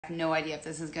have no idea if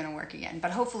this is going to work again, but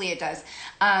hopefully it does.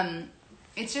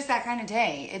 It's just that kind of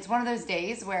day. It's one of those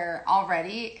days where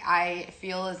already I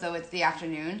feel as though it's the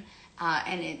afternoon,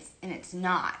 and it's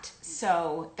not.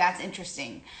 So that's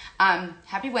interesting.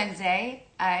 Happy Wednesday.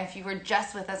 If you were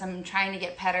just with us, I'm trying to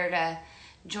get Petter to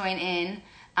join in.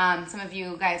 Some of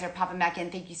you guys are popping back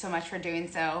in. Thank you so much for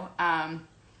doing so.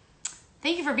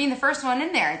 Thank you for being the first one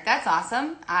in there. That's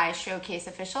awesome. I showcase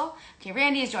official. Okay,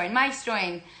 Randy's joined. Mike's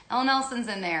joined. Ellen Nelson's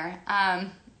in there.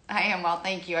 I am well,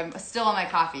 thank you. I'm still on my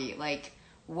coffee. Like,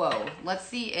 whoa. Let's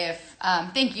see if,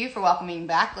 thank you for welcoming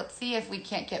back. Let's see if we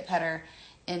can't get Petter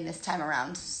in this time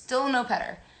around. Still no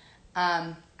Petter.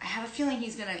 I have a feeling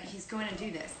he's going to do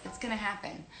this. It's going to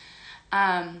happen.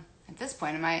 At this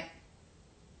point, I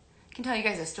can tell you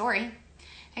guys a story.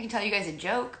 I can tell you guys a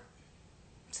joke.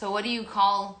 So what do you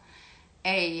call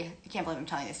I can't believe I'm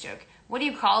telling this joke. What do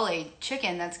you call a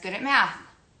chicken that's good at math?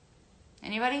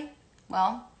 Anybody?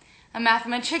 Well, a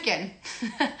mathema chicken.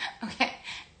 Okay.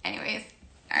 Anyways.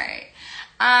 All right.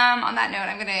 On that note,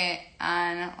 I'm going to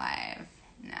on live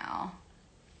now.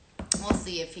 We'll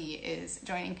see if he is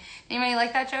joining. Anybody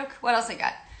like that joke? What else I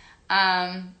got?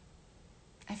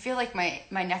 I feel like my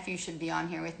nephew should be on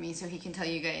here with me so he can tell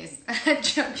you guys a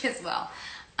joke as well.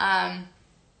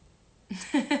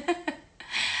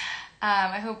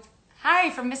 I hope. Hi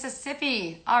from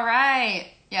Mississippi. All right.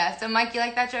 Yeah. So Mike, you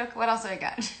like that joke? What else do I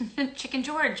got? Chicken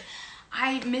George.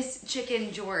 I miss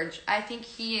Chicken George. I think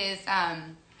he is.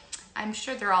 I'm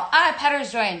sure they're all.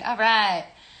 Petter's joined. All right.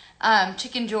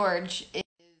 Chicken George is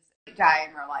a guy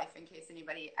in real life. In case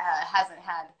anybody hasn't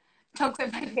had. Don't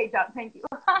click my page up. Thank you.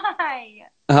 Hi.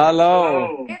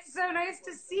 Hello. It's so nice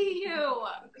to see you.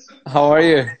 How are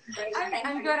you?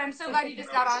 I'm good. I'm so glad you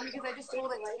just got on because I just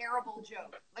told a terrible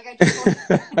joke. Like I just told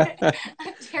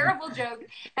a terrible joke,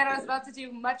 and I was about to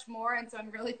do much more, and so I'm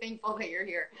really thankful that you're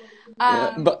here.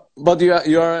 But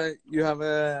you have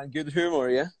a good humor,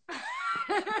 yeah?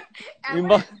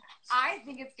 I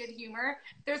think it's good humor.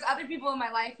 There's other people in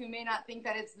my life who may not think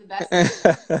that it's the best.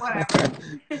 Whatever.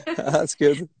 That's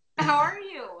good. How are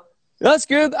you? That's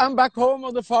good. I'm back home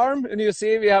on the farm, and you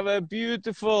see we have a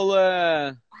beautiful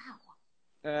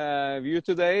view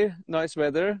today. Nice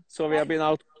weather. So we have been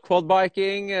out quad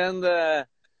biking and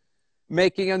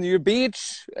making a new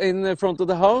beach in the front of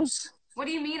the house. What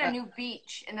do you mean a new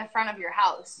beach in the front of your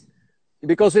house?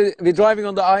 Because we're driving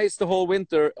on the ice the whole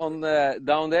winter on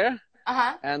down there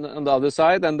and on the other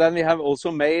side. And then we have also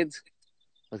made,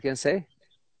 what can I say?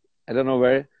 I don't know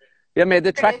where. We have made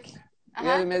the track.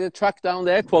 Yeah, we made a track down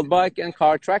there, quad bike and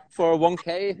car track for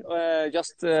 1K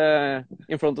just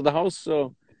in front of the house.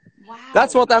 So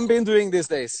that's what I've been doing these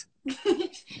days.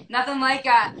 Nothing like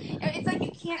it's like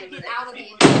you can't get out of the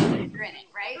industry if you're in it,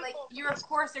 right? Like you're of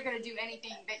course they're gonna do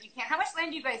anything that you can. How much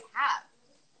land do you guys have?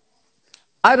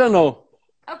 I don't know.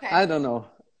 Okay. I don't know.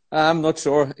 I'm not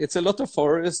sure. It's a lot of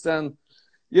forest, and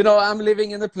you know I'm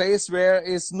living in a place where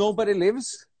nobody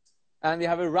lives, and we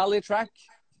have a rally track.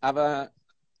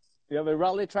 We have a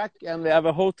rally track and we have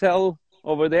a hotel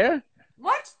over there.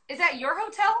 What? Is that your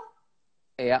hotel?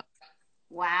 Yeah.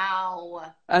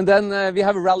 Wow. And then we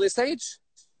have a rally stage.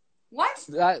 What?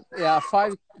 Yeah,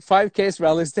 5K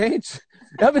rally stage.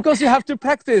 Yeah, because you have to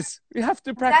practice. You have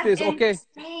to practice. That's okay.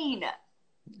 Insane.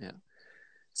 Yeah.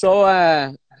 So,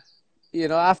 you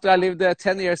know, after I lived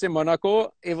 10 years in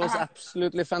Monaco, it was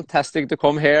absolutely fantastic to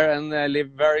come here and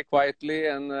live very quietly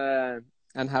and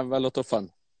have a lot of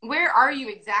fun. Where are you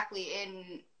exactly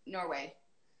in Norway?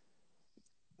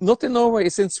 Not in Norway,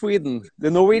 it's in Sweden. The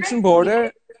Norwegian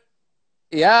border.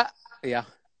 Yeah.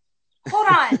 Hold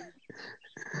on.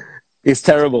 It's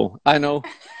terrible. I know.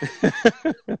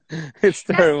 It's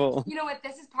terrible. You know what?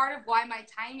 This is part of why my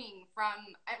timing from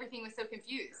everything was so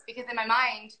confused. Because in my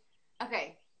mind,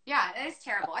 okay, yeah, it is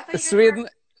terrible. I thought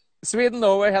Sweden,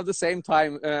 Norway have the same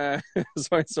time,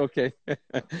 so it's okay.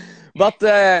 But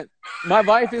my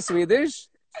wife is Swedish.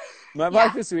 My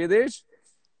wife is Swedish.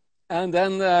 And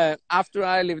then after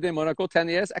I lived in Monaco 10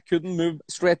 years, I couldn't move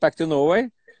straight back to Norway.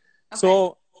 Okay.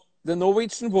 So the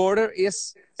Norwegian border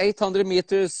is 800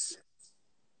 meters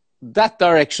that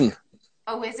direction.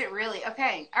 Oh, is it really?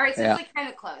 Okay. All right. So it's like kind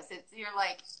of close. You're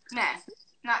like, nah,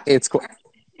 not too far.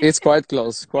 It's quite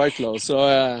close, quite close.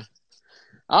 So,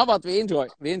 but we enjoy.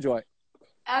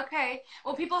 Okay.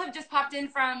 Well, people have just popped in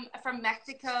from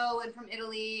Mexico and from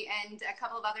Italy and a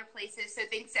couple of other places. So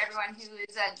thanks to everyone who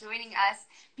is joining us.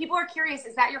 People are curious.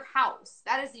 Is that your house?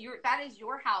 That is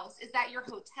your house. Is that your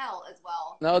hotel as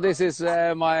well? No, this is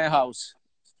my house.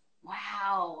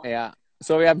 Wow. Yeah.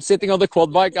 So I'm sitting on the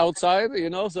quad bike outside, you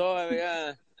know. So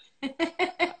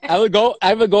I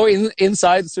will go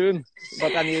inside soon,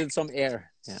 but I needed some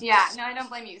air. Yeah. Yeah, no, I don't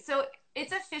blame you. So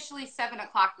it's officially 7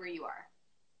 o'clock where you are.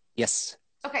 Yes.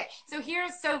 Okay, so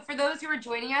for those who are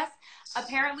joining us,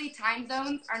 apparently time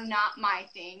zones are not my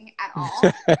thing at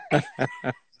all.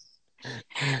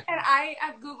 And I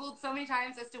have Googled so many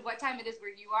times as to what time it is where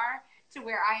you are to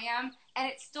where I am, and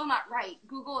it's still not right.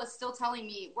 Google is still telling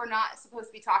me we're not supposed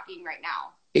to be talking right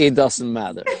now. It doesn't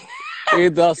matter.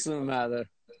 It doesn't matter.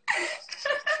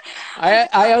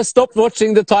 I have stopped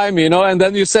watching the time, and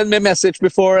then you sent me a message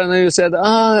before, and then you said,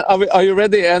 are you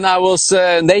ready? And I was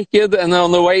naked and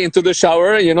on the way into the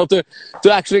shower,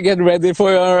 to actually get ready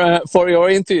for your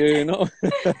interview,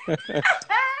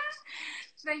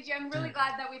 Thank you. I'm really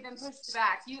glad that we've been pushed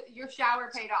back. Your shower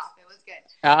paid off. It was good.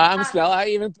 I'm well. I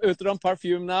even put on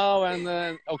perfume now, and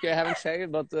okay, I haven't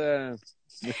shaved, but I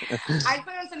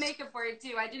put on some makeup for you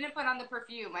too. I didn't put on the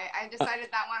perfume. I decided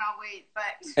that one I'll wait,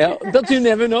 but but you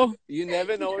never know. You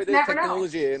never know with the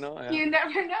technology, know. You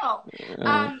never know.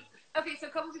 Okay, so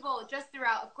a couple people just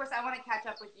throughout. Of course, I want to catch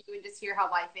up with you and just hear how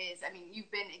life is. I mean,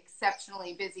 you've been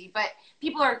exceptionally busy, but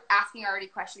people are asking already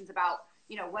questions about,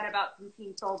 what about some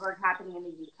Team Solberg happening in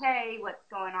the UK? What's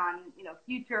going on,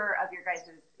 future of your guys'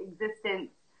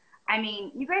 existence? I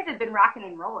mean, you guys have been rocking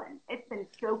and rolling. It's been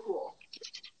so cool.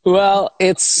 Well,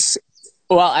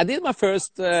 I did my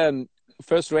first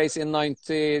race in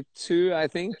 '92, I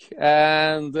think,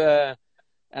 and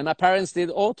my parents did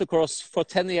autocross for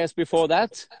 10 years before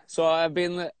that. So I've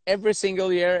been every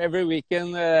single year, every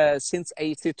weekend since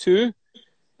 '82.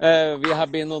 We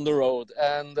have been on the road,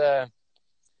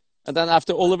 and then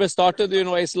after Oliver started,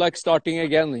 it's like starting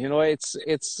again. It's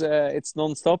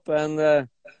nonstop, and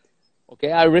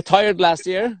okay, I retired last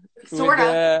year. Sort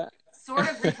of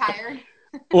retired.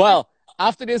 Well,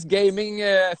 after this gaming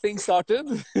thing started,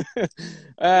 with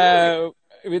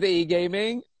the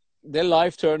e-gaming, the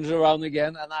life turns around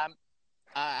again, and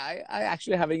I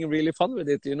actually having really fun with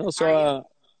it, So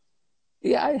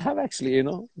yeah, I have actually,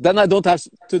 Then I don't have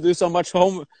to do so much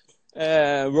home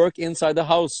work inside the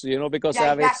house, because I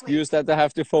have an excuse that I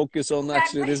have to focus on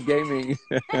actually this gaming.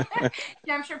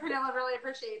 Yeah, I'm sure Pernilla really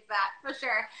appreciates that, for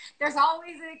sure. There's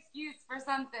always an excuse for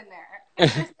something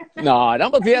there. No,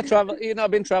 but we have traveled.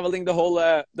 I've been traveling the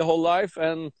whole life,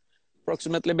 and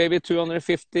approximately maybe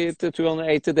 250 to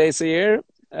 280 days a year,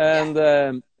 and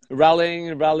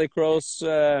rallying, rallycross,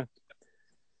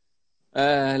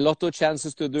 a lot of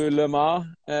chances to do Le Mans,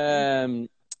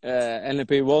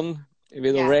 LMP1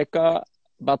 with Oreca,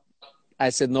 but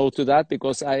I said no to that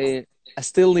because I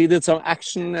still needed some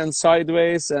action and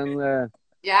sideways, and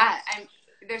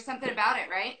there's something about it,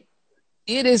 right?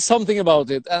 It is something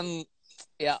about it, and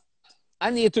yeah, I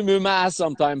need to move my ass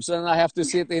sometimes, and I have to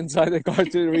sit inside the car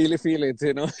to really feel it,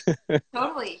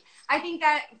 Totally. I think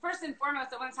that first and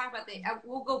foremost, I want to talk about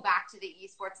we'll go back to the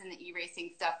esports and the e-racing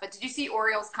stuff, but did you see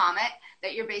Oriole's comment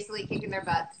that you're basically kicking their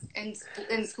butts and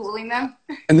schooling them?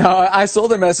 No, I saw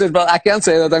the message, but I can't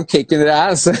say that I'm kicking their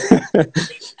ass.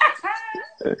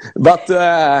 But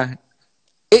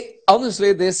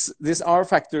honestly, this R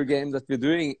Factor game that we're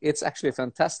doing, it's actually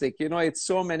fantastic. It's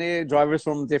so many drivers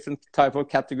from different type of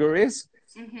categories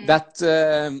that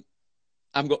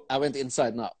I went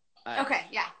inside now. Okay,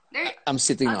 yeah. I'm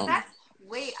sitting now. I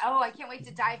can't wait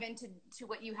to dive into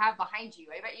what you have behind you.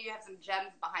 I bet you have some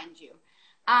gems behind you.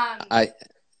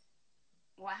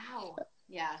 Wow.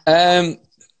 Yeah.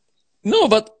 No,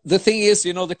 but the thing is,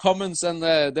 the comments and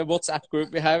the WhatsApp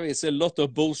group we have is a lot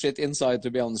of bullshit inside, to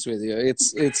be honest with you.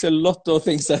 It's a lot of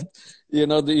things that,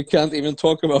 that you can't even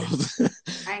talk about.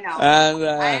 I know. And,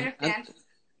 I understand.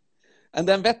 And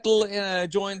then Vettel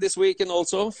joined this weekend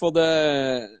also for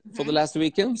the last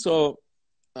weekend. So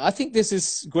I think this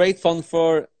is great fun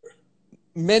for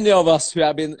many of us who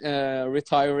have been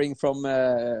retiring from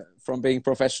being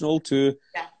professional to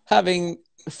having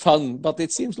fun. But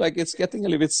it seems like it's getting a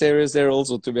little bit serious there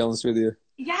also, to be honest with you.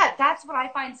 Yeah, that's what I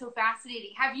find so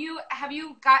fascinating. Have you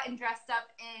gotten dressed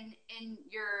up in any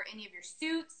of your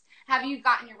suits? Have you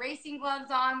gotten your racing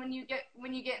gloves on when you get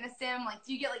in a sim? Like,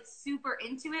 do you get like super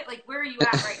into it? Like, where are you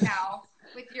at right now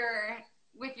with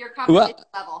your competition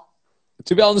level?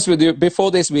 To be honest with you,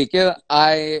 before this weekend,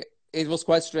 it was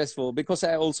quite stressful because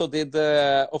I also did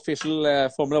the official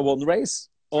Formula One race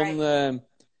on.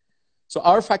 So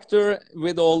R Factor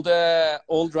with all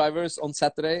drivers on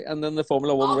Saturday, and then the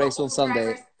Formula One race on Sunday.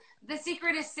 Drivers. The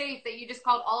secret is safe that you just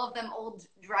called all of them old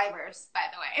drivers, by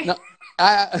the way. No,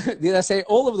 did I say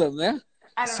all of them? Yeah.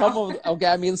 I don't know.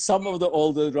 I mean some of the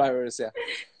older drivers. Yeah.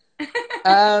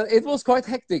 It was quite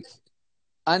hectic.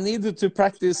 I needed to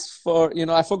practice for,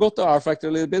 I forgot the R Factor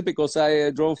a little bit because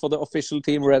I drove for the official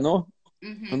team Renault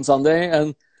on Sunday,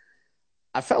 and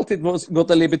I felt it was got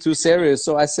a little bit too serious,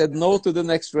 so I said no to the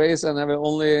next race, and I will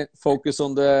only focus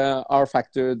on the R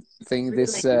Factor thing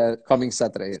this coming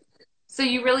Saturday. So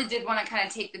you really did want to kind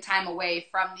of take the time away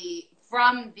from the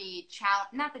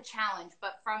challenge, not the challenge,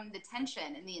 but from the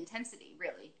tension and the intensity,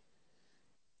 really.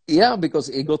 Yeah, because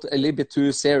it got a little bit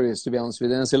too serious, to be honest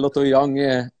with you. There's a lot of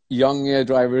young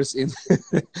drivers in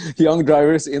young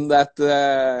drivers in that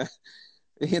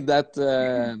in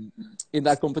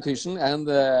that competition, and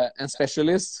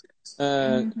specialists.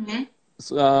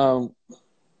 So,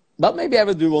 but maybe I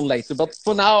will do one later. But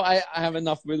for now, I have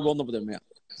enough with one of them. Yeah.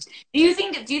 Do you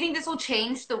think this will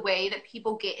change the way that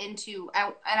people get into,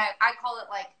 and I call it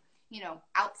like,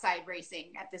 outside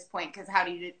racing at this point, because how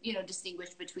do you,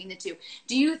 distinguish between the two?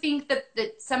 Do you think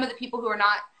that some of the people who are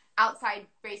not outside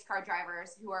race car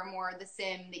drivers, who are more the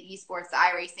sim, the esports, the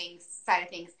iRacing side of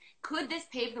things, could this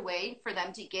pave the way for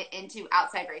them to get into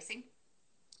outside racing?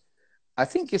 I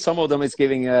think some of them is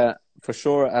giving for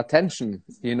sure attention,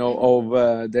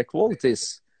 of their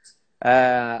qualities.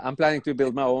 I'm planning to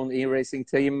build my own e-racing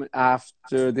team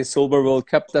after the Solberg World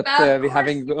Cup that we're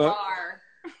having.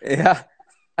 Yeah,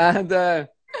 and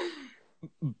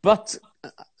but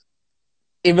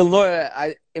it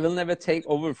will never take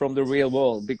over from the real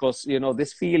world, because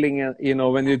this feeling,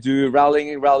 when you do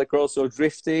rallying, rallycross, or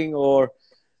drifting, or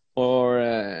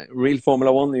real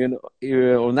Formula One,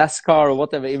 or NASCAR or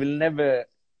whatever, it will never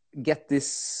get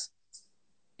this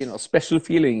special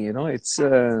feeling. It's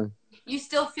you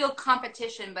still feel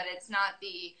competition, but it's not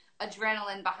the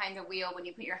adrenaline behind the wheel when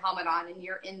you put your helmet on and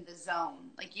you're in the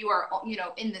zone. Like you are,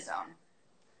 in the zone.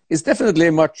 It's definitely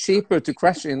much cheaper to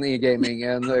crash in e-gaming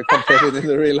and compare it in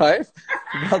the real life.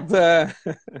 But there's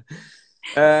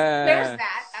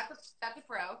that. That's a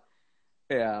pro.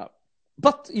 Yeah,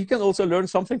 but you can also learn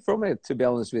something from it. To be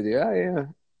honest with you,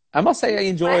 I must say I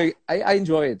enjoy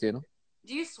it.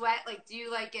 Do you sweat? Like, do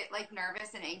you get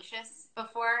nervous and anxious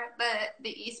before the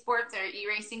esports or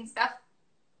e-racing stuff?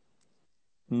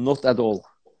 Not at all.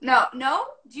 No.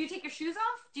 Do you take your shoes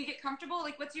off? Do you get comfortable?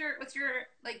 Like, what's your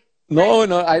like? No.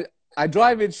 I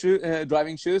drive with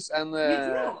driving shoes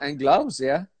and gloves.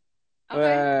 Yeah.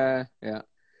 Okay. Yeah.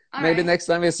 All Maybe right. Next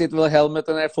time we sit with a helmet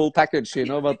and a full package,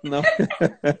 but no. So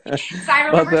I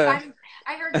remember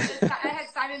I had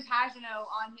Simon Pagino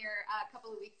on here a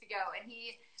couple of weeks ago, and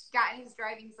he got in his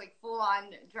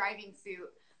full-on driving suit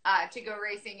to go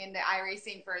racing in the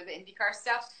iRacing for the IndyCar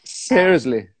stuff.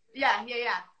 Seriously? Yeah.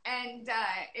 And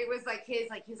it was he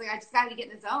was like, I just got to get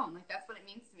in the zone. Like, that's what it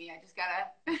means to me. I just got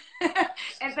to.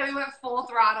 And so we went full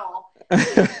throttle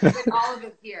with all of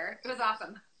his gear. It was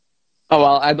awesome. Oh,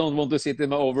 well, I don't want to sit in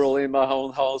my overall in my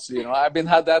own house. I've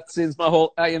had that since my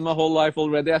whole life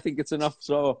already. I think it's enough.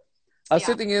 So I'm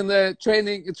sitting in the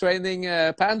training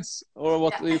pants, or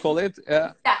what do you call it?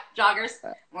 Yeah, joggers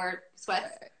or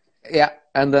sweats. Yeah,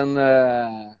 and then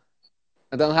I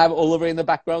have Oliver in the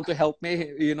background to help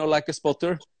me, like a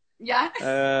spotter.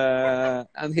 Yeah.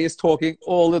 And he's talking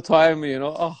all the time,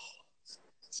 Oh,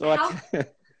 so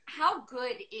how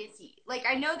good is he? Like,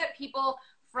 I know that people,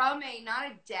 from not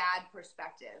a dad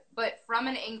perspective, but from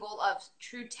an angle of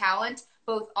true talent,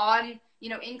 both on,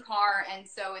 in car and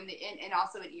so and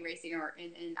also in e-racing or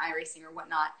in iRacing or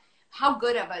whatnot. How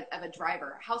good of a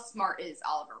driver? How smart is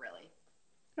Oliver really?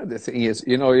 The thing is,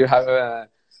 you have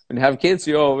when you have kids,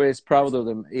 you're always proud of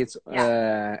them. It's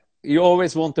you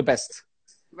always want the best.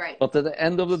 Right. But at the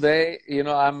end of the day,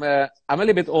 I'm a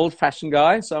little bit old-fashioned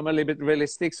guy, so I'm a little bit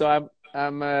realistic. So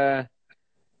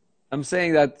I'm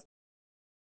saying that.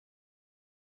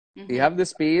 He have the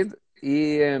speed.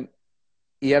 He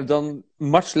have done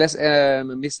much less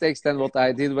mistakes than what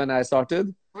I did when I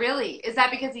started. Really? Is that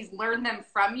because he's learned them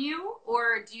from you,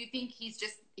 or do you think he's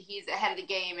ahead of the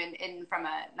game and from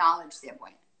a knowledge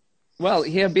standpoint? Well,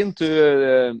 he have been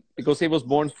to because he was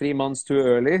born 3 months too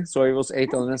early, so he was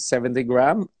 870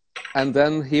 grams, and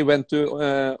then he went to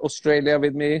Australia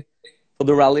with me for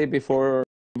the rally before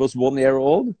he was 1 year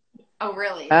old. Oh,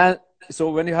 really? And so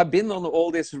when you have been on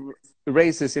all these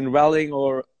races in rallying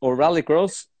or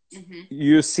rallycross,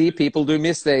 you see people do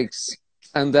mistakes,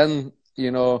 and then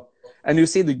and you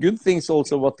see the good things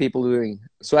also what people are doing.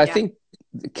 So I think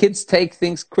kids take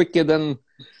things quicker than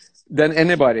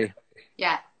anybody.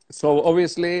 Yeah. So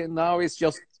obviously now it's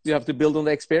just you have to build on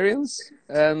the experience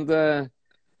and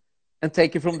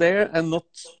take it from there, and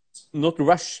not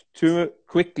rush too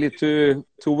quickly to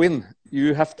win.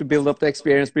 You have to build up the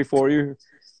experience before you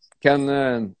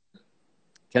can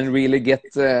really get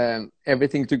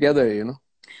everything together.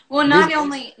 Well,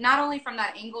 This, not only from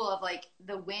that angle of like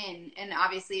the win and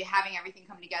obviously having everything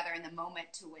come together in the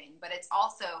moment to win, but it's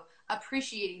also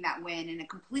appreciating that win in a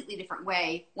completely different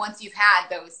way once you've had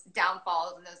those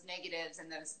downfalls and those negatives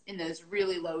and those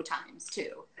really low times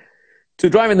too. to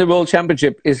drive in the World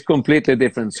Championship is completely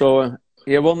different. So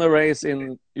he won a race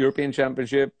in European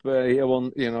Championship. He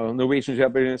won, Norwegian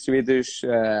Championship, Swedish,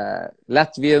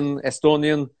 Latvian,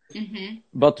 Estonian. Mm-hmm.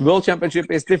 But World Championship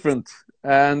is different,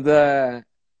 and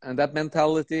that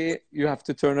mentality you have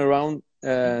to turn around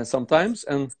sometimes.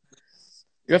 And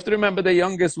you have to remember the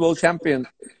youngest world champion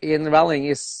in rallying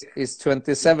is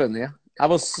 27. Yeah, I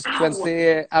was Wow.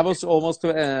 20. I was almost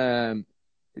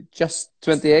just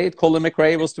 28. Colin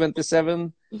McRae was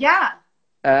 27. Yeah.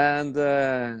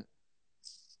 And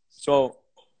so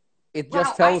it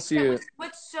just tells you.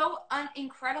 What's so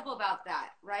incredible about that,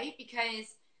 right?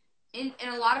 Because in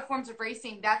a lot of forms of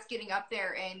racing, that's getting up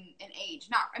there in age.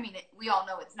 We all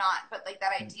know it's not, but like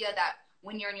that idea that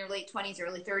when you're in your late 20s,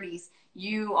 early 30s,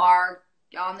 you are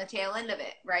on the tail end of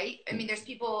it, right? I mean, there's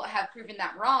people have proven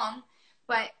that wrong,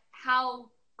 but how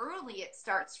early it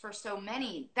starts for so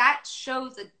many, that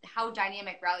shows how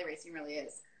dynamic rally racing really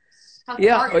is.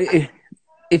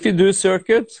 If you do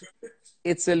circuit,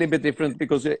 it's a little bit different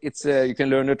because it's you can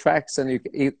learn the tracks and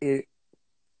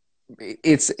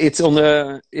it's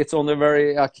on a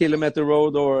very kilometer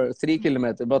road or 3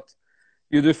 kilometer, but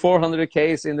you do 400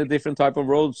 Ks in the different type of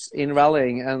roads in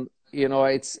rallying, and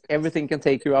it's everything can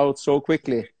take you out so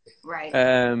quickly. Right.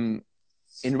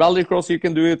 In rallycross you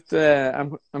can do it.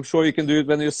 I'm sure you can do it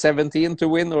when you're 17 to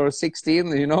win or 16.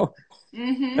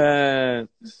 Mm-hmm.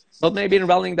 But maybe in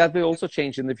rallying that will also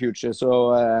change in the future.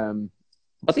 So,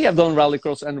 but we have done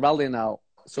rallycross and rally now.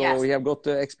 So yes, we have got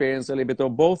to experience a little bit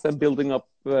of both and building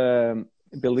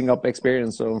up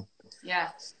experience. So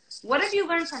yeah, what have you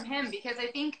learned from him? Because I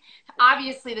think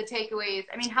obviously the takeaways.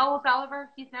 I mean, how old is Oliver?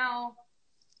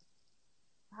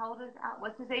 How old is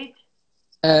what's his age?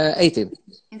 18.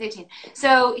 He's 18.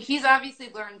 So he's obviously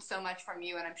learned so much from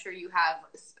you, and I'm sure you have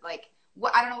like.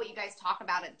 I don't know what you guys talk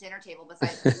about at dinner table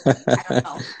besides I don't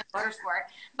know motorsport.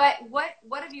 But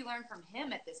what have you learned from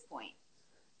him at this point?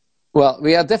 Well,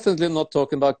 we are definitely not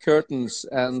talking about curtains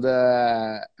and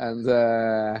but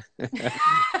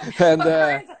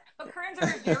curtains are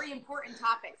a very important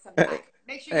topic sometimes.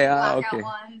 Make sure you black out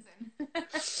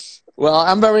ones. Well,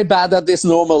 I'm very bad at this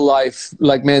normal life,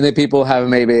 like many people have.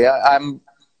 Maybe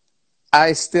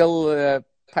I still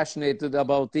passionate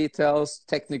about details,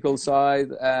 technical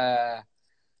side,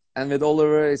 and with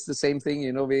Oliver it's the same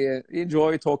thing. We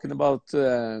enjoy talking about.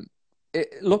 A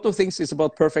lot of things is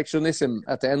about perfectionism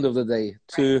at the end of the day,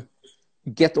 to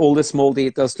get all the small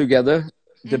details together.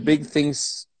 The big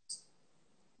things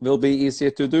will be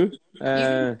easier to do.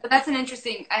 But that's an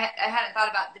interesting, I hadn't thought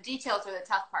about the details are the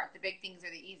tough part. The big things are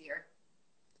the easier.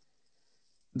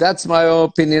 That's my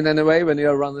opinion anyway. When you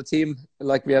run a team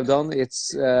like we have done,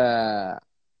 it's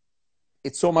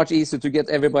so much easier to get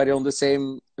everybody on the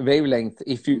same wavelength.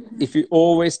 If you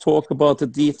always talk about the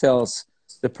details,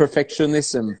 the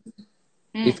perfectionism,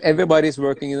 if everybody's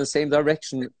working in the same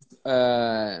direction,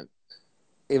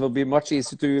 it will be much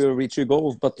easier to reach your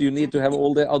goals. But you need to have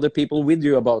all the other people with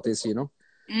you about this,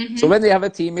 So when we have a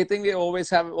team meeting, we always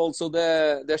have also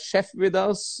the chef with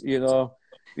us,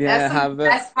 That's some of the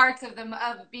best parts of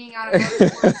being on a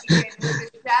motorsport weekend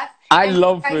with the chef. I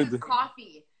love food.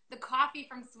 Coffee. The coffee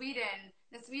from Sweden,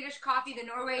 the Swedish coffee, the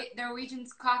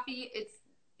Norwegian's coffee.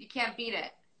 You can't beat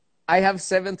it. I have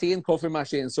 17 coffee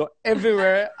machines, so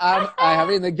everywhere I have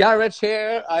it in the garage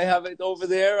here, I have it over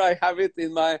there, I have it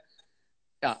in my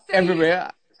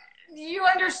everywhere. You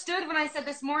understood when I said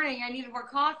this morning I needed more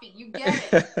coffee. You get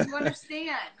it. You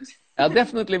understand.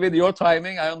 Definitely with your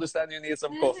timing, I understand you need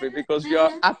some coffee because you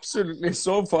are absolutely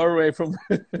so far away from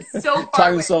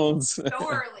time zones. So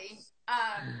early.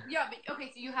 But okay,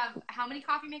 so you have how many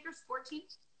coffee makers? 14?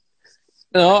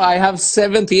 No, I have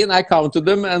 17. I counted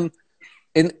them, and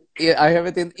I have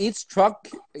it in each truck,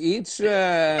 each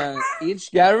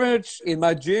garage, in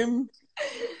my gym,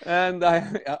 and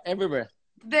everywhere.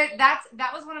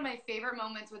 That was one of my favorite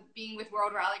moments with being with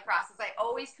World Rallycross. Is I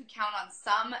always could count on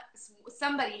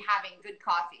somebody having good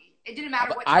coffee. It didn't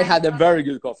matter what. I had a very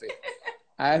good coffee.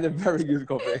 I had a very good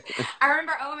coffee. I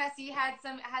remember OMSE had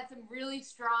some really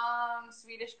strong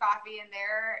Swedish coffee in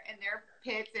their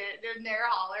pits, in their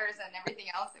haulers, and everything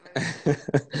else.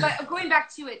 But going back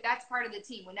to it, that's part of the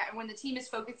team. When the team is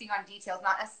focusing on details,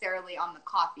 not necessarily on the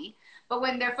coffee, but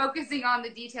when they're focusing on the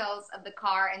details of the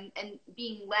car and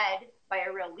being led by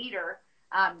a real leader,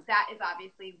 that is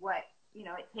obviously what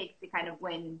it takes to kind of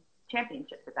win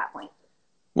championships at that point.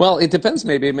 Well, it depends.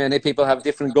 Maybe many people have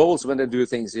different goals when they do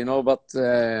things, you know. But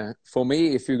for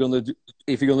me, if you're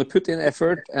gonna put in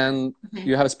effort and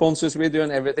you have sponsors with you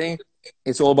and everything,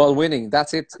 it's all about winning.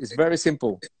 That's it. It's very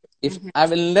simple. If I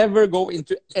will never go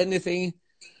into anything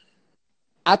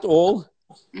at all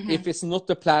if it's not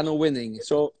the plan of winning.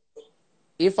 So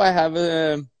if I have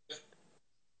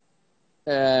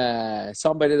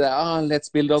somebody that let's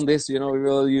build on this, you know, we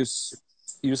will use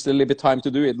a little bit time to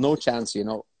do it. No chance, you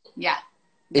know. Yeah.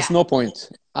 It's no point.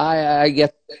 I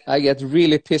get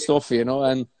really pissed off, you know,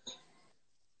 and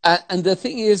the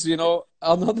thing is, you know,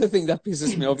 another thing that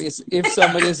pisses me off is if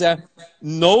somebody says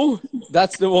no.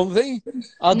 That's the one thing.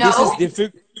 No. This is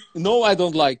difficult. No, I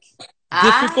don't like.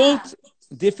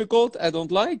 Difficult. I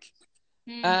don't like,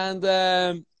 and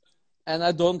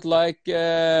I don't like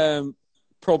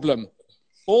problem.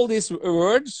 All these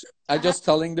words are just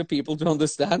telling the people to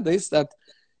understand this, that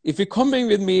if you're coming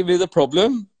with me with a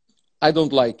problem I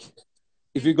don't like.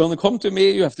 If you're going to come to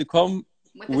me, you have to come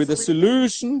with a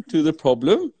solution to the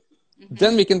problem.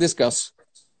 Then we can discuss.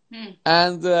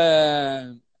 And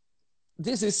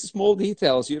this is small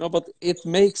details, you know, but it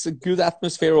makes a good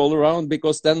atmosphere all around,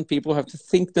 because then people have to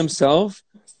think themselves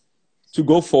to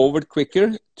go forward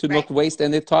quicker, to not waste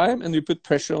any time, and you put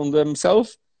pressure on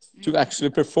themselves to actually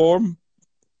perform.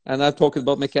 And I'm talking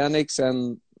about mechanics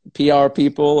and PR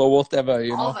people or whatever,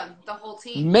 you know. All of them, the whole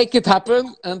team. Make it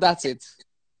happen, and that's it.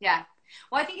 Yeah.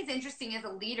 Well, I think it's interesting as a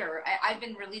leader. I've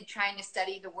been really trying to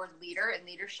study the word leader and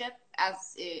leadership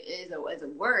as a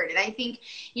word. And I think,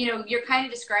 you know, you're kind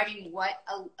of describing what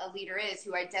a leader is,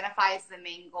 who identifies the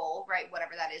main goal, right?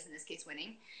 Whatever that is, in this case,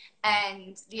 winning.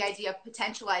 And the idea of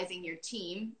potentializing your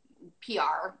team,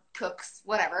 PR, cooks,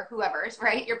 whatever, whoever's,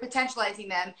 right? You're potentializing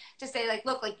them to say, like,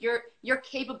 look, like you're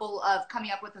capable of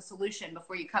coming up with a solution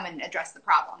before you come and address the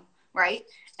problem, right?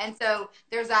 And so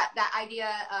there's that idea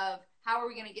of, how are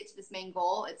we going to get to this main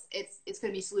goal? It's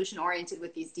going to be solution oriented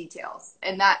with these details,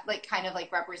 and that like kind of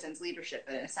like represents leadership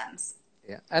in a sense.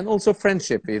 Yeah, and also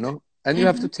friendship, you know. And you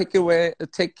have to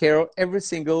take care of every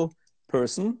single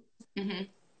person,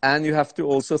 and you have to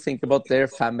also think about their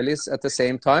families at the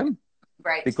same time,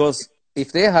 right? Because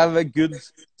if they have a good,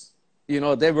 you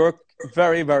know, they work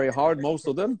very, very hard, most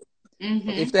of them.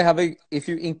 But if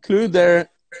you include their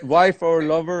wife or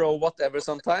lover or whatever,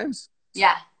 sometimes,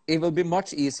 it will be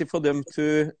much easier for them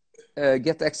to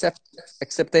get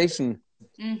acceptation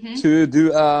to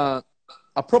do a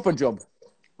proper job.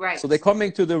 Right. So they're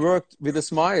coming to the work with a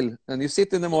smile, and you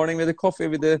sit in the morning with a coffee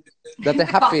that they're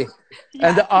happy,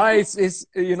 and the eyes is,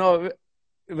 you know,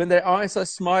 when their eyes are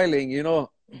smiling, you know,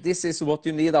 this is what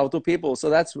you need out of people. So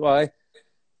that's why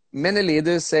many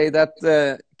leaders say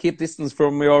that keep distance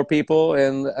from your people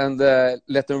and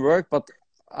let them work. But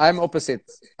I'm opposite.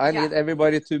 I need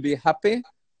everybody to be happy.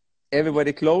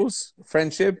 Everybody close,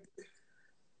 friendship,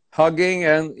 hugging,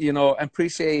 and, you know,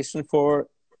 appreciation for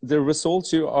the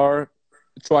results you are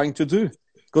trying to do.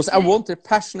 Because I want their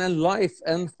passion and life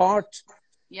and heart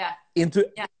into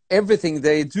everything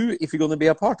they do if you're going to be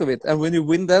a part of it. And when you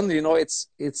win, then, you know, it's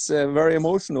very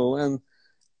emotional,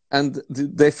 and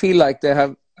they feel like they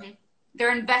have.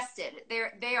 They're invested.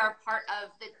 They are part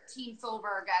of the Team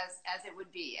Solberg as it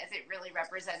would be, as it really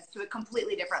represents, to a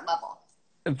completely different level.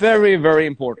 Very, very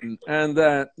important. And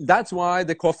that's why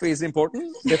the coffee is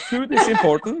important. The food is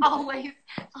important. Always.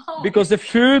 Because the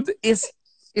food is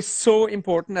so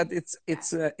important that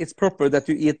it's proper that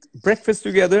you eat breakfast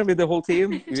together with the whole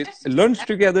team, you eat lunch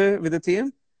together with the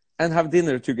team, and have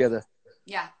dinner together.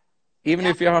 Yeah. Even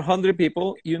if you are 100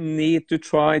 people, you need to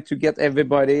try to get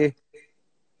everybody.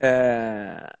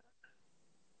 So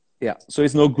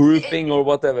it's no grouping or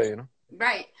whatever, you know.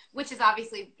 Right. Which is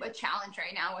obviously a challenge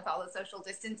right now with all the social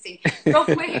distancing. Real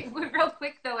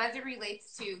quick though, as it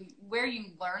relates to where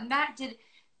you learned that,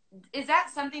 is that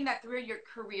something that through your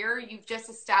career you've just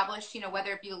established, you know,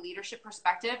 whether it be a leadership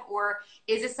perspective, or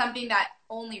is it something that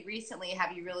only recently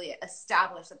have you really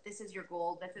established that this is your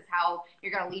goal, this is how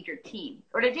you're going to lead your team?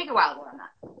 Or did it take a while to learn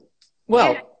that?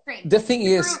 Well, the thing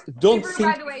is, don't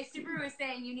think... By the way, Subaru is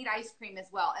saying you need ice cream as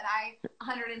well, and I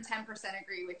 110%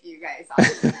 agree with you guys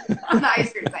on the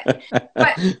ice cream side.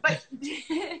 But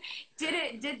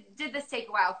did this take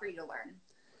a while for you to learn?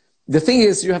 The thing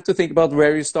is, you have to think about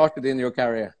where you started in your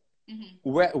career.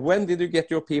 When did you get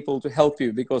your people to help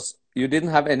you? Because you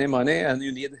didn't have any money, and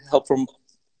you need help from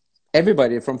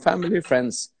everybody, from family,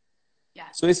 friends.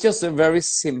 Yeah. So it's just a very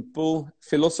simple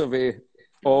philosophy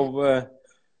of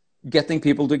getting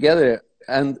people together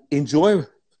and enjoy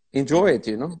it,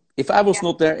 you know. If I was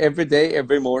not there every day,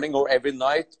 every morning, or every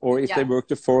night, or if they work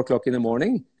till 4 o'clock in the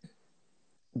morning,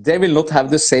 they will not have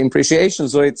the same appreciation.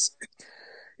 So it's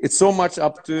so much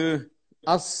up to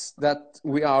us that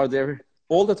we are there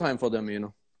all the time for them, you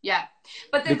know. Yeah,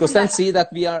 but then Because then see that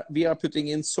we are putting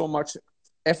in so much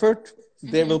effort,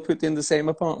 they will put in the same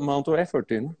amount of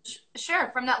effort, you know. Sure,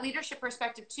 from that leadership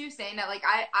perspective too, saying that like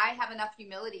I have enough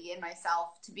humility in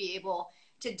myself to be able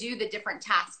to do the different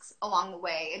tasks along the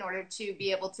way in order to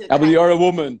be able to. Yeah, but you are a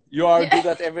woman. You are good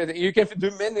at everything. You can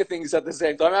do many things at the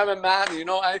same time. I'm a man, you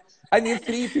know. I need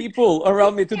 3 people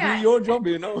around me to do your job,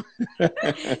 you know.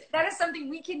 That is something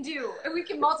we can do. We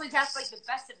can multitask like the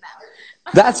best of them.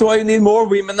 That's why you need more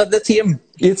women at the team.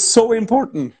 It's so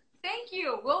important. Thank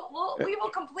you. We will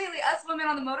completely, us women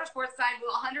on the motorsports side,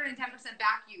 will 110%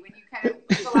 back you when you kind of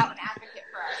go out and advocate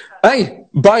for us. So. Hey,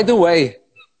 by the way,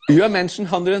 you have mentioned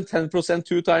 110%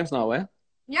 2 times now, eh?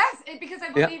 Yes, because I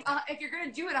believe if you're going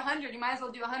to do it 100, you might as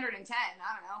well do 110.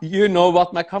 I don't know. You know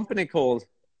what my company called?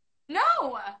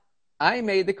 No. I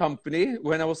made the company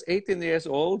when I was 18 years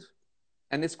old,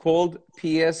 and it's called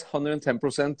PS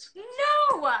 110%.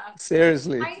 No.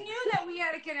 Seriously. I knew that we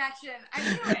had a connection. I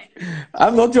knew it.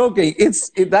 I'm not joking.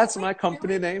 That's my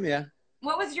company name, yeah.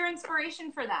 What was your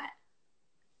inspiration for that?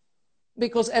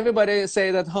 Because everybody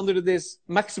say that 100 is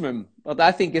maximum, but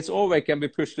I think it's always can be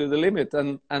pushed to the limit,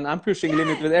 and I'm pushing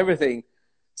limit with everything.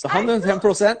 So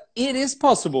 110%, it is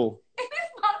possible. It is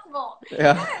possible.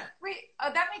 Yeah. Yes. Wait,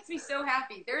 that makes me so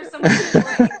happy. There is so much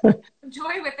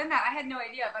joy within that. I had no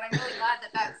idea, but I'm really glad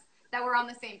that we're on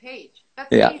the same page.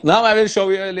 That's amazing. Now I will show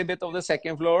you a little bit of the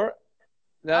second floor.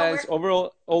 That's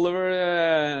Oliver's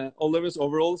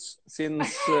overalls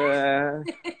since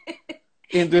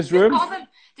in this room.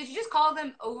 Did you just call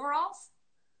them overalls?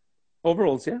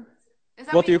 Overalls, yeah. Is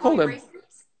that what do you call them? Race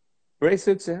suits? Race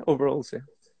suits, yeah. Overalls, yeah.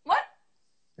 What?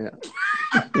 Yeah.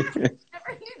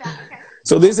 Never knew that. Okay.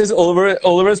 So this is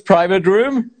Oliver's private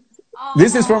room. Oh.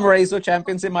 This is from Race of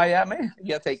Champions in Miami.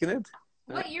 You have taken it.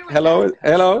 What year was Hello, that?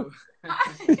 hello.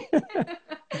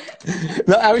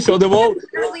 No, I will show the wall.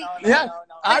 Yeah,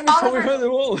 I will show you the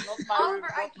wall.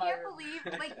 Oliver, I can't believe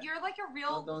you're like a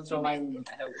real. Don't show my.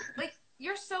 Like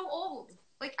you're so old.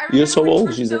 Like I remember You're so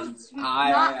old, she so said.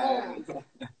 not old.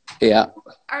 Yeah.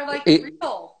 Are like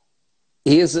real.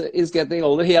 He is getting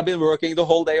older. He has been working the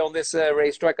whole day on this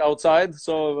racetrack outside.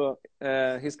 So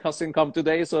his cousin come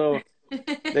today. So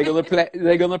they're gonna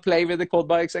play with the quad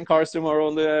bikes and cars tomorrow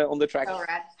on the track. So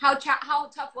rad. How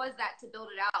tough was that to build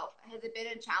it out? Has it been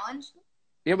a challenge?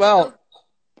 Yeah. Well,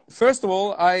 first of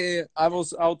all, I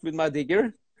was out with my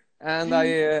digger, and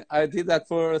I did that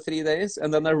for 3 days,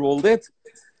 and then I rolled it.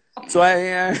 So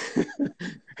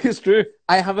it's true.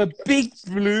 I have a big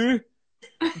blue.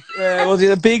 Was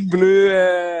it a big blue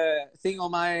thing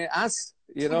on my ass?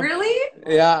 You know. Really?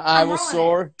 Yeah, I was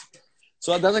sore.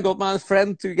 So then I got my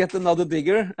friend to get another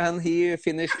digger, and he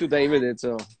finished today with it.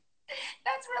 So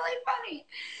that's really funny.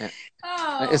 Yeah.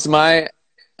 Oh. It's my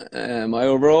my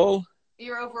overall.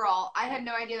 Your overall. I had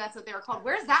no idea that's what they were called.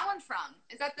 Where's that one from?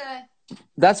 Is that the?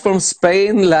 That's from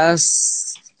Spain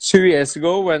last 2 years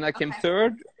ago when I came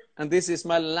third. And this is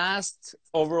my last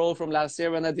overall from last year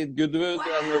when I did Goodwood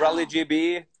and the Rally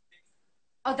GB.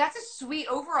 Oh, that's a sweet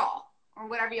overall, or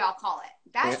whatever y'all call it.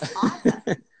 That's awesome.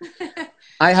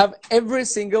 I have every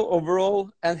single overall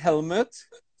and helmet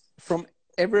from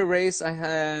every race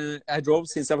I drove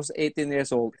since I was 18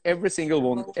 years old. Every single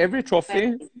one. Every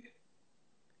trophy.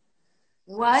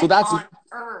 What so that's, on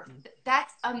earth?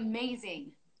 That's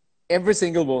amazing. Every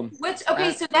single one. So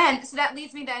that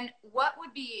leads me then, what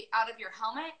would be out of your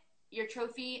helmet, your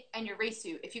trophy, and your race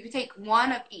suit? If you could take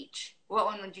one of each, what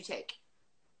one would you take?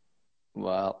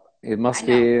 Well, it must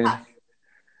be tough.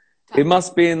 It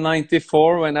must be in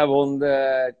 '94 when I won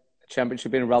the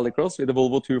championship in rallycross with the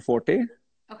Volvo 240.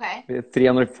 Okay. With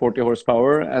 340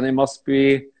 horsepower, and it must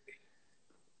be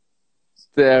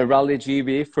the Rally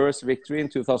GB first victory in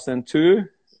 2002.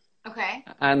 Okay.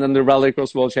 And then the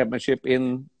Rallycross World Championship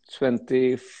in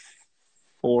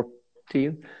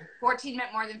 2014. 14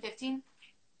 meant more than 15?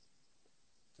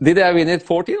 Did I win it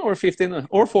 14 or 15?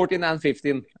 Or 14 and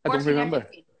 15? I don't remember.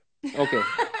 Okay.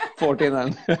 14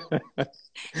 and...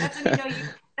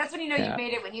 That's when you know you've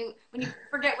made it, when you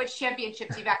forget which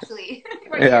championships you've actually...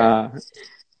 Yeah.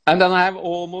 And then I have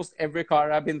almost every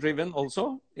car I've been driven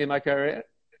also in my career.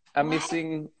 I am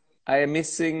missing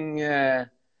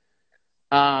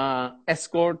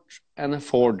Escort and a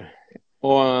Ford,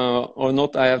 or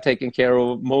not. I have taken care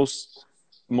of most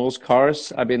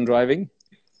cars I've been driving.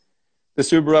 The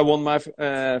Subaru I won my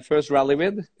first rally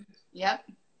with. Yep.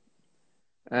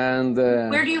 And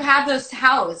where do you have those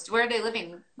housed? Where are they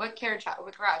living? What garage?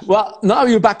 Well, now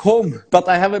you're back home, but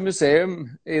I have a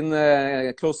museum in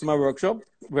close to my workshop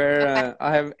where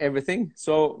I have everything.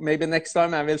 So maybe next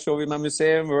time I will show you my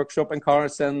museum, workshop, and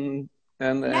cars, and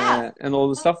and all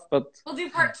the stuff. But we'll do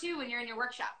part 2 when you're in your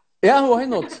workshop. Yeah, why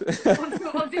not?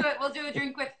 We'll do it. We'll do a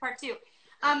drink with part 2.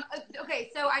 Okay,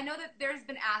 so I know that there's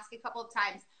been asked a couple of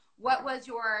times, what was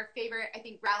your favorite, I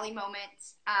think, rally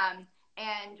moment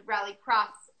and rally cross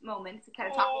moments? To kind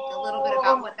of talk a little bit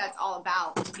about what that's all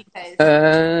about, because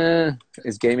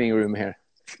it's gaming room here.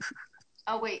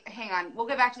 Oh wait, hang on. We'll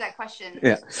get back to that question.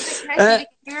 Yeah. Can I see the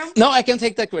gaming room? No, I can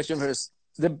take that question first.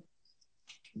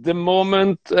 The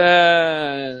moment.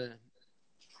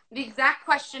 The exact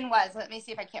question was, let me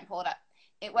see if I can't pull it up.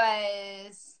 It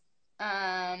was,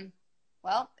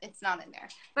 well, it's not in there,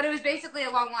 but it was basically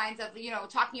along lines of,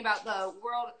 talking about the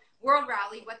world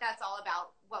rally, what that's all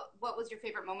about. What was your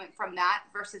favorite moment from that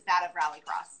versus that of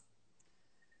Rallycross?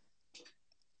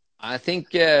 I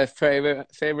think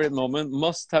favorite moment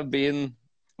must have been,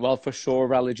 well, for sure,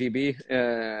 Rally GB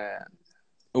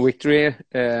victory.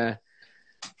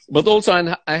 But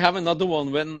also, I have another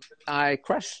one when I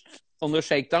crashed on the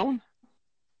shakedown,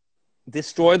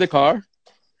 destroyed the car,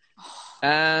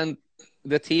 and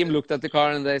the team looked at the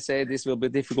car and they say this will be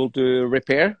difficult to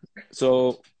repair.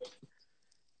 So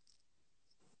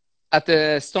at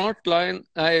the start line,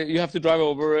 you have to drive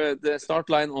over the start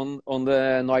line on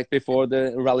the night before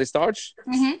the rally starts.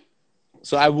 Mm-hmm.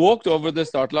 So I walked over the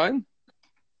start line,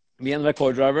 me and the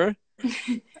co-driver,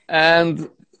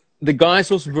 and the guys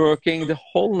was working the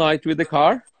whole night with the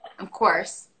car. Of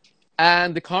course.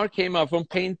 And the car came out from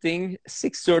painting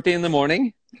 6:30 in the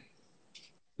morning.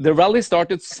 The rally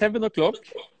started 7 o'clock.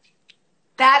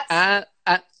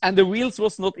 And the wheels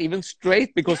was not even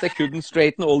straight because they couldn't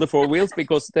straighten all the 4 wheels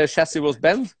because the chassis was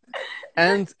bent.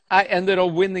 And I ended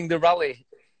up winning the rally.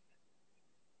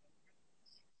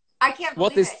 I can't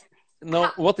believe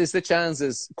it. What is the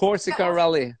chances? Corsica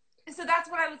rally. So that's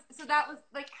what that was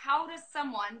like, how does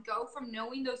someone go from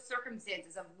knowing those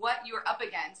circumstances of what you're up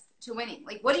against to winning?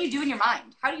 Like, what do you do in your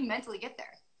mind? How do you mentally get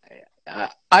there?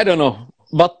 I don't know.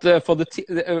 But for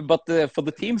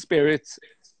the team spirit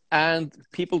and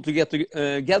people to get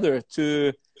together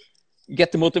to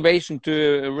get the motivation to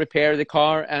repair the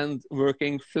car and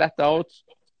working flat out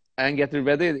and get it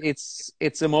ready,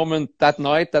 it's a moment that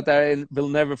night that I will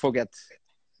never forget.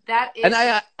 That is. And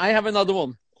I have another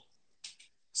one.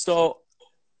 So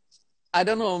I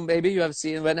don't know, maybe you have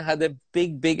seen when I had a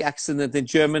big accident in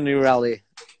Germany rally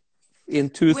in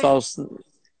 2000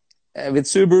 with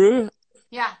Subaru.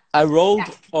 Yeah. I rolled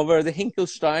over the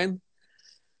Hinkelstein,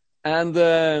 and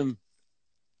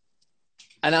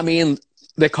I mean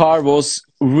the car was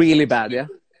really bad. Yeah,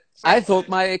 I thought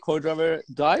my co-driver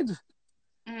died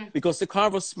because the car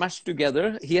was smashed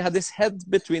together. He had his head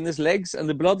between his legs, and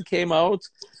the blood came out.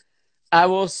 I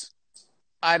was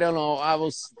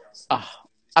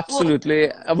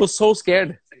absolutely. I was so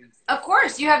scared. Of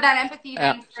course, you have that empathy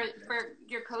then for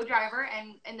your co-driver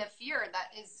and the fear that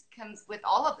comes with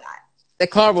all of that. The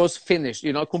car was finished,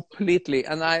 completely.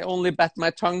 And I only bat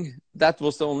my tongue. That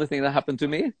was the only thing that happened to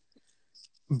me.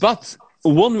 But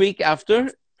 1 week after,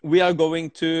 we are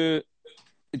going to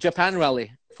Japan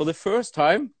rally for the first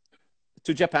time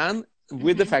to Japan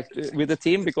with the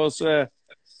team, because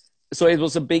so it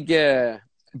was a big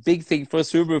thing for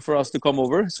Subaru for us to come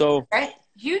over. So right,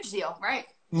 huge deal, right?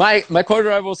 My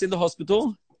co-driver was in the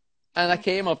hospital, and I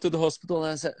came up to the hospital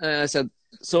and I said,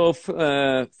 so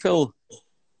Phil,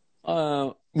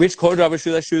 which co-driver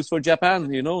should I choose for Japan?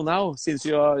 Now, since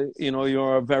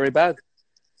you're very bad.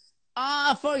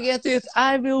 Forget it.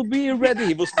 I will be ready.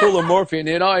 He was full of morphine.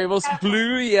 He was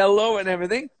blue, yellow, and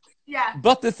everything. Yeah.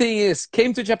 But the thing is,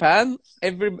 came to Japan.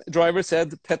 Every driver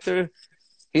said, Petter,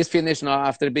 he's finished now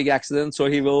after a big accident, so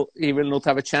he will not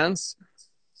have a chance.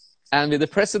 And with the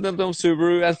president of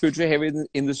Subaru and Fuji Heavy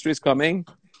Industries coming,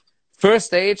 first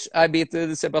stage, I beat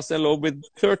Sebastian Loeb with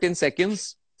 13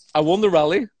 seconds. I won the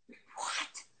rally. What?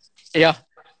 Yeah.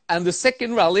 And the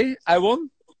second rally, I won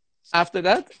after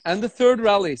that. And the third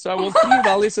rally. So I won 3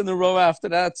 rallies in a row after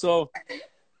that. So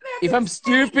if I'm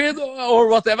stupid or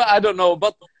whatever, I don't know.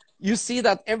 But you see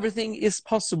that everything is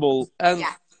possible. And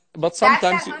but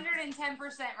sometimes that's that 110%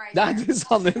 right there. That is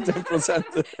 110%. That's what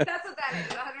that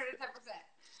is, 110%.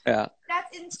 Yeah.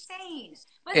 That's insane.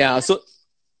 But so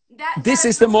this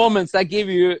is the moments that give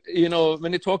you,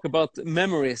 when you talk about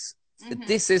memories,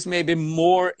 this is maybe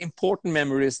more important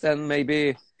memories than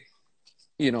maybe,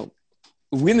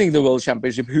 winning the World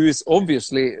Championship, who is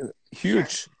obviously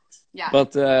huge. Sure. Yeah.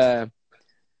 But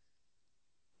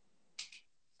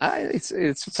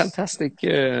it's fantastic.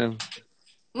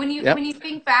 When you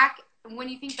think back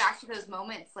to those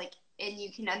moments, like, and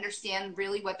you can understand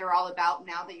really what they're all about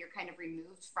now that you're kind of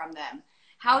removed from them,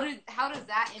 how does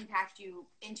that impact you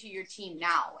into your team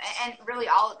now, and really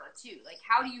Oliver too? Like,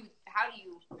 how do you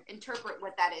interpret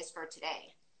what that is for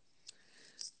today?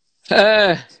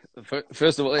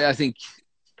 First of all, I think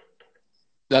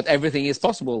that everything is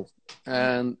possible,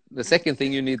 and the second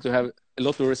thing, you need to have a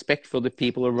lot of respect for the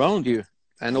people around you,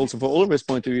 and also for Oliver's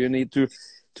point of view, you need to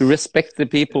respect the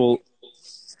people,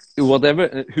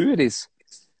 whatever who it is,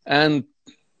 and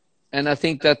I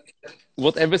think that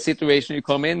whatever situation you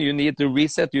come in, you need to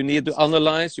reset, you need to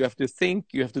analyze, you have to think,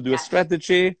 you have to do a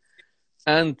strategy,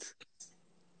 and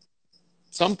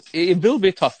it will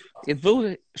be tough.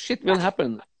 Shit will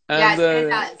happen. And, it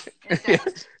does. It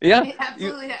does. Yeah, It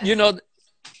absolutely does. you know,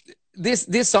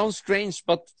 this sounds strange,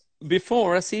 but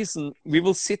before a season, we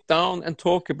will sit down and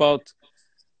talk about,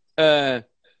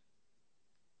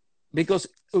 because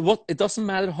it doesn't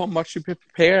matter how much you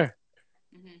prepare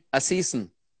a season.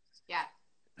 Yeah.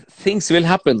 Things will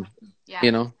happen. Yeah.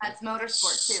 You know. That's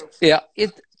motorsport too. Yeah,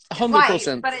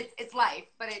 100%. But it's life.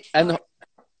 But it's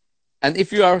and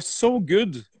if you are so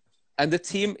good, and the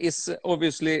team is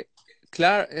obviously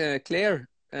clarified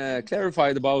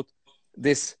about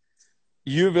this,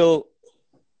 you will.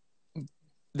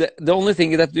 The only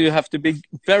thing that you have to be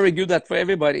very good at for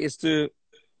everybody is to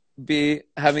be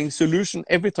having solution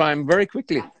every time very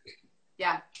quickly.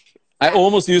 Yeah. I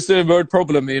almost used the word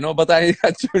problem, but I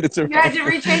turned it around. You had to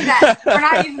rechange that. We're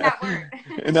not using that word.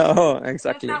 No,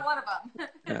 exactly. That's not one of them.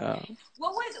 Yeah.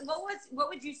 What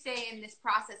would you say in this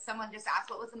process? Someone just asked,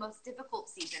 what was the most difficult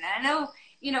season? And I know,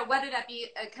 whether that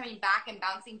be coming back and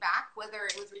bouncing back, whether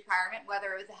it was retirement,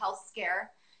 whether it was a health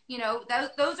scare,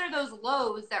 those are those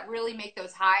lows that really make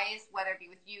those highs, whether it be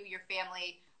with you, your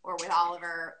family, or with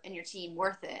Oliver and your team,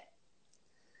 worth it.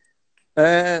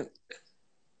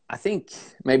 I think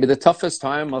maybe the toughest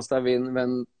time must have been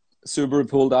when Solberg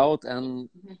pulled out, and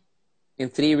in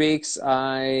 3 weeks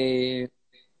I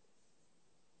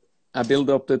built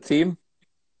up the team,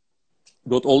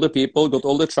 got all the people, got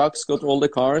all the trucks, got all the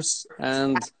cars,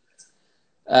 and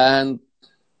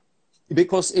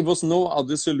because it was no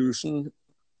other solution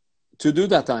to do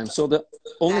that time. So the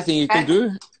only thing you can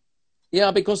do,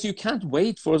 because you can't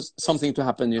wait for something to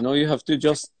happen. You have to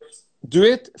just do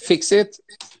it, fix it,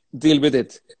 deal with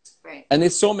it. Right. And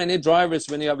it's so many drivers,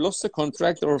 when you have lost a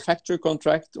contract or a factory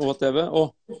contract or whatever,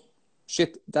 oh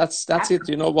shit, that's it,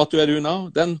 what do I do now?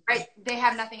 Then right, they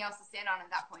have nothing else to stand on at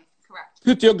that point. Correct.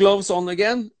 Put your gloves on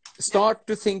again, start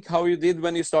to think how you did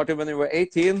when you started when you were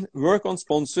 18, work on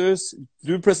sponsors,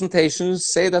 do presentations,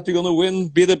 say that you're going to win,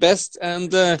 be the best,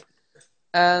 and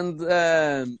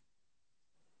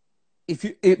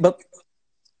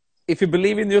if you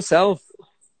believe in yourself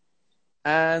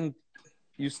and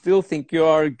you still think you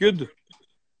are good,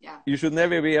 you should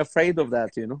never be afraid of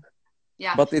that,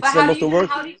 Yeah. But it's a lot of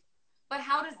work. But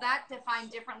how does that define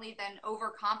differently than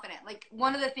overconfident? Like,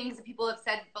 one of the things that people have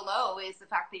said below is the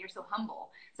fact that you're so humble.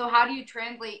 So how do you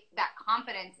translate that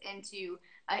confidence into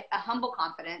a humble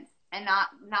confidence, and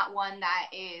not one that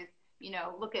is,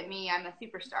 look at me, I'm a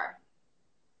superstar?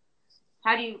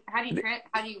 How do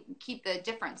you keep the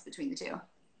difference between the two?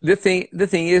 The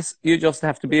thing is, you just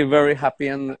have to be very happy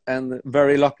and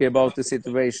very lucky about the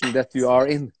situation that you are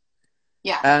in.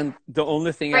 Yeah. And the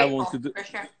only thing I want to do,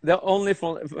 the only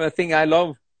thing I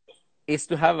love is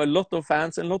to have a lot of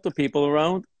fans and a lot of people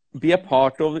around, be a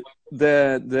part of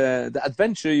the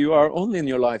adventure you are on in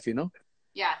your life,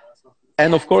 Yeah.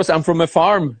 And of course, I'm from a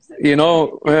farm, and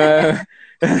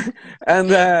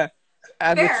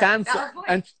the chance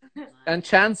and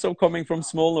chance of coming from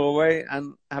small Norway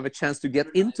and have a chance to get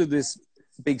into this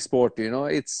big sport,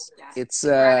 it's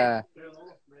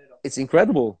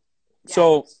incredible. Yeah.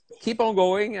 So keep on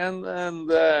going, and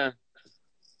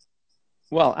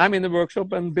well, I'm in the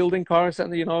workshop and building cars,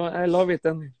 and I love it.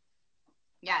 And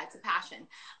yeah, it's a passion.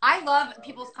 I love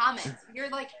people's comments. You're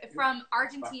like, from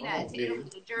Argentina to Italy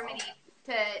to Germany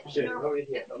to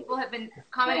people have been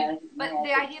commenting, but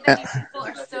the idea that these people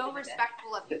are so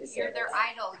respectful of you, you're their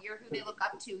idol, you're who they look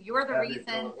up to, you're the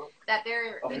reason that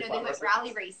they're, they went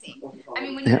rally racing. I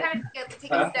mean, when you kind of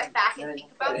take a step back and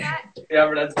think about that,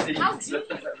 how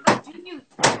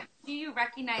do you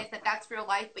recognize that that's real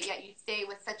life, but yet you stay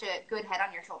with such a good head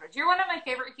on your shoulders? You're one of my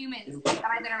favorite humans that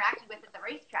I've interacted with at the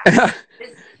racetrack.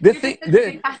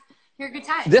 You're a good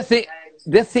time.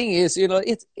 The thing is,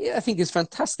 I think it's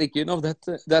fantastic,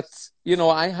 that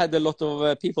I had a lot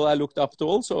of people I looked up to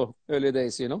also early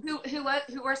days, Who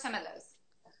were some of those?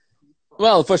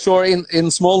 Well, for sure,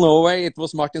 in small Norway, it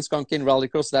was Martin Skanke in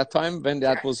rallycross that time, when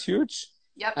that was huge.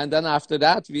 Yep. And then after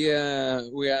that,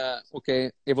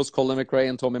 it was Colin McRae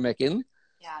and Tommy McKinnon.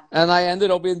 Yeah. And I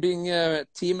ended up being a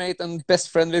teammate and best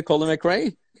friend with Colin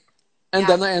McRae. And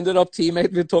then I ended up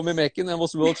teammate with Tommy Mekin and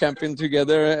was world champion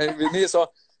together with me. So,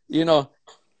 you know,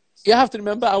 you have to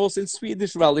remember I was in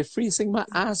Swedish rally, freezing my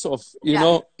ass off, you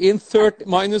know, in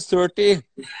 -30,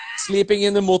 sleeping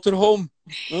in the motorhome.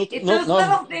 It's those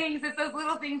little things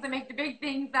that make the big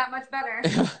things that much better.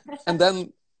 And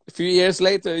then a few years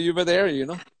later, you were there, you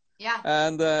know. Yeah.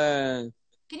 And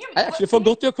I actually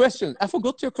forgot your question. I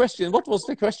forgot your question. What was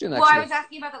the question, actually? Well, I was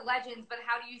asking about the legends, but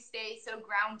how do you stay so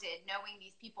grounded knowing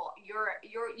these people?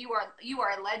 You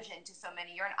are a legend to so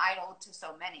many. You're an idol to so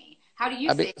many. How do you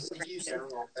stay so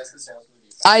grounded?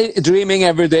 I dreaming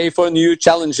every day for new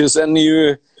challenges and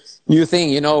new thing.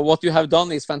 You know, what you have done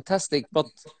is fantastic, but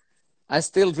I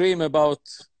still dream about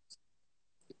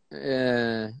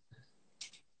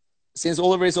since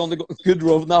Oliver is on the good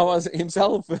road now as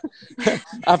himself,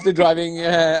 after driving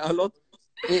a lot,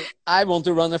 I want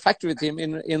to run a factory with him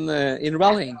in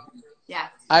rallying. Yeah.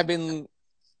 I've been.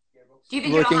 Do you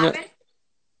think it'll happen?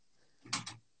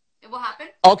 It will happen?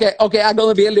 Okay, I'm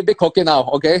gonna be a little bit cocky now,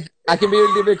 okay? I can be a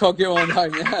little bit cocky one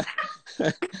time.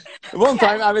 One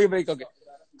time I will be cocky.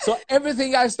 So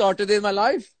everything I started in my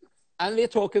life, and we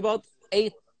talk about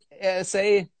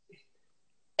say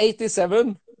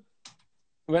 87,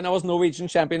 when I was Norwegian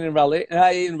champion in rally,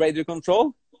 in radio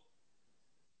control.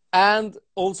 And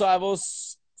also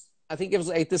I think it was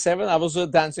 87, I was a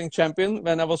dancing champion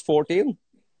when I was 14.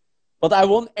 But I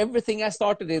won everything I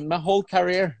started in my whole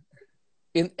career,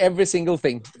 in every single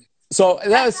thing. So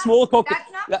that's small cocky.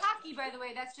 That's not cocky, by the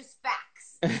way. That's just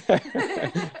facts.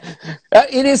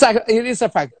 It is a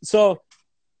fact. So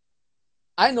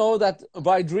I know that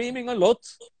by dreaming a lot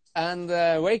and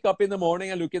wake up in the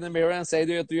morning and look in the mirror and say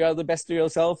that you are the best to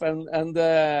yourself and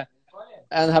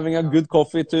having a good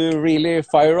coffee to really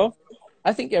fire off,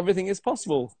 I think everything is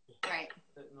possible. Right.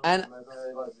 And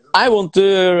I want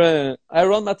to. I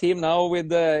run my team now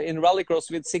with in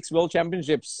rallycross with 6 world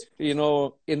championships. You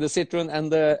know, in the Citroen and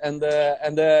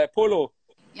the Polo.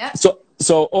 Yeah.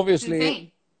 So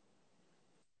obviously,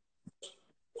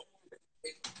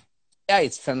 yeah,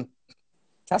 it's fantastic.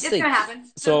 It's gonna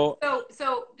happen. So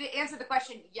to answer the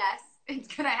question, yes, it's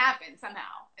gonna happen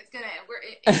somehow. It's gonna.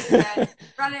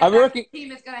 Run a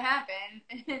team is gonna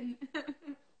happen.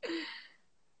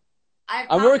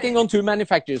 I'm working on 2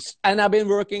 manufacturers, and I've been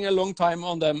working a long time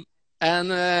on them. And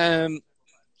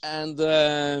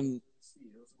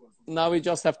now we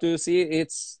just have to see.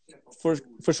 It's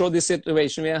for sure this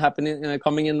situation we are happening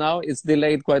coming in now. It's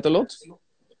delayed quite a lot.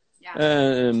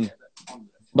 Yeah.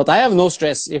 But I have no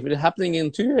stress. If it's happening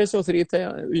in 2 years or 3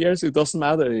 years, it doesn't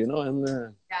matter, you know. And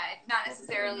yeah, it's not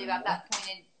necessarily about that point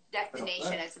in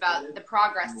destination. It's about the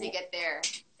progress to get there.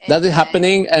 That is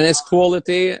happening, and it's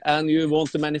quality, and you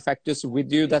want the manufacturers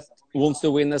with you that wants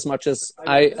to win as much as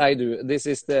I do. This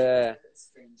is.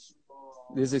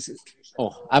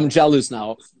 Oh, I'm jealous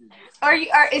now.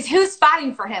 Is who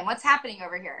spotting for him? What's happening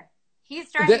over here?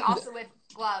 He's driving also with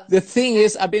gloves. The thing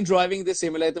is, I've been driving the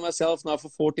simulator myself now for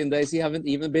 14 days. He haven't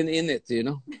even been in it, you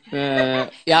know.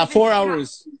 Yeah, 4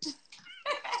 hours.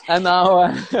 And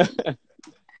now.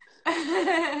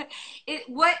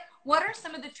 What are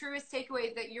some of the truest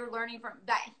takeaways that you're learning from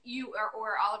that you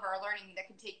or Oliver are learning that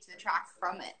can take to the track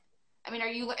from it? I mean,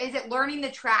 is it learning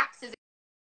the tracks? Is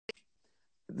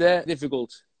it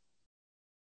difficult?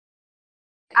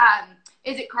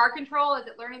 Is it car control? Is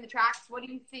it learning the tracks? What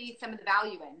do you see some of the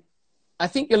value in? I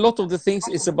think a lot of the things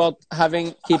is about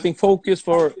keeping focus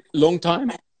for a long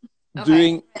time,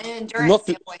 doing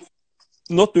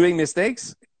not doing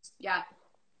mistakes. Yeah.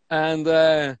 And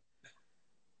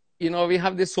you know, we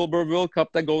have this Solberg World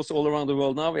Cup that goes all around the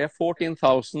world now. We have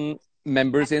 14,000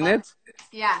 members in it.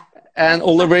 Yeah. And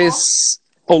Oliver is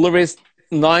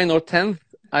 9 or 10th,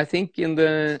 I think, in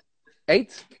the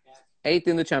 8th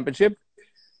in the championship.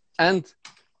 And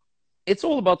it's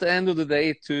all about the end of the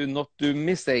day to not do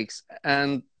mistakes.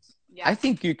 And I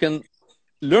think you can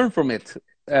learn from it.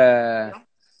 But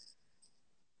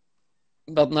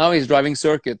now he's driving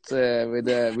circuit with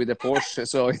a Porsche,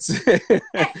 so it's.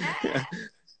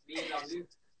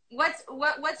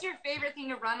 What's your favorite thing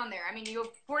to run on there? I mean, you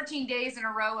have 14 days in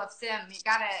a row of sim. You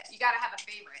gotta have a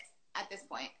favorite at this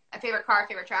point. A favorite car,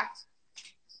 favorite track.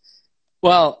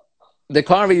 Well, the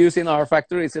car we use in our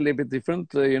factory is a little bit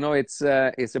different. You know, it's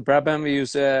a Brabham. We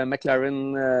use a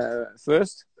McLaren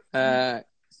first.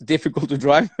 Difficult to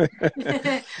drive.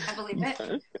 I believe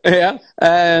it. Yeah.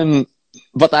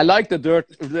 But I like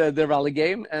the rally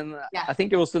game, and I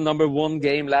think it was the #1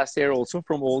 game last year also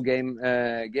from all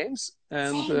games,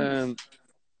 and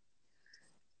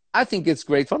I think it's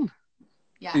great fun.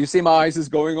 Yeah. You see my eyes is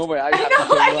going over. I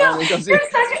know.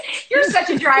 You're such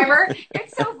a driver.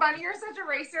 It's so funny. You're such a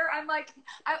racer. I'm like,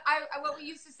 what we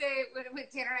used to say with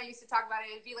Tanner and I used to talk about it.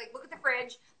 It'd be like, look at the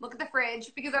fridge,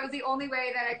 because that was the only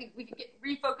way that we could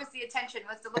refocus the attention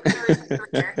was to look at the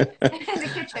refrigerator in the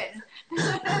kitchen.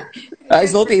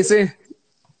 It's not easy.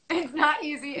 It's not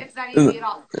easy. It's not easy at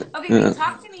all. Okay,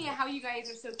 talk to me how you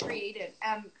guys are so creative,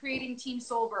 creating Team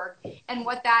Solberg and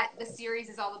what the series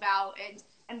is all about,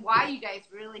 and why you guys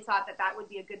really thought that would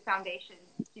be a good foundation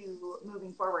to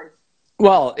moving forward.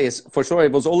 Well, it's for sure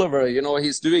it was Oliver. You know,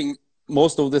 he's doing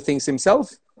most of the things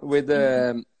himself with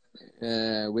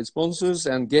sponsors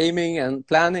and gaming and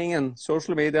planning and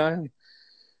social media,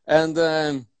 and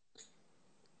the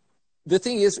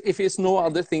thing is, if there's no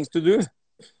other things to do.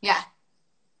 Yeah.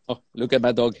 Oh, look at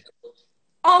my dog.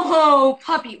 Oh,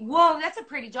 puppy. Whoa, that's a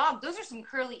pretty dog. Those are some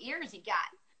curly ears you got.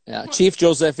 Yeah, Chief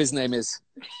Joseph, his name is.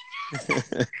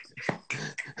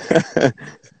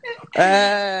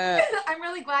 I'm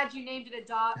really glad you named it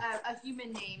a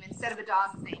human name instead of a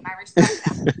dog's name. I respect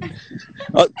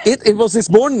that. It was his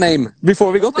born name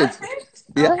before we got it.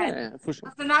 Yeah, okay. For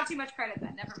sure. So not too much credit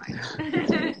then. Never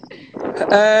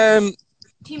mind.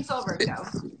 Team Solberg, though.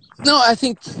 No, I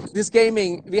think this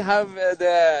gaming, we have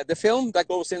the film that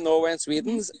goes in Norway and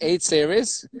Sweden's 8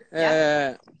 series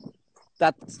that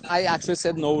I actually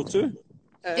said no to.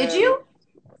 Did you?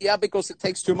 Yeah, because it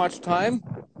takes too much time.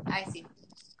 I see.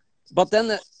 But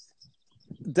then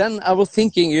I was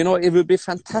thinking, you know, it would be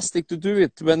fantastic to do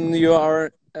it when you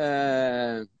are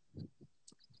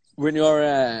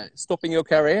stopping your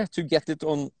career to get it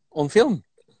on film.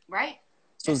 Right.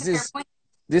 So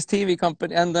this TV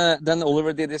company, and then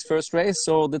Oliver did his first race,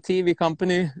 so the TV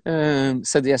company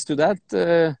said yes to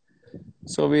that.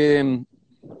 So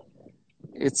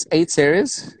it's 8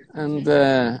 series, and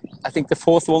I think the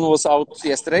 4th one was out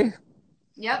yesterday.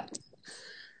 Yep.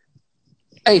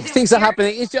 Hey, things are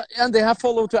happening, and they have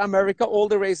followed to America. All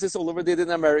the races Oliver did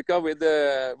in America with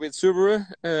Subaru,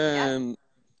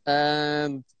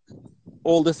 and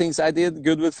all the things I did,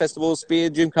 good with Festival of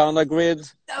Speed, Gymkhana Grid.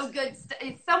 So good,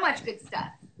 it's so much good stuff.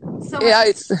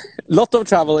 It's a lot of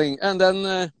traveling, and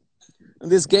then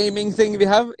this gaming thing we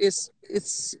have it's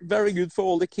very good for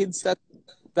all the kids that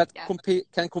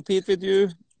can compete with you,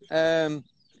 and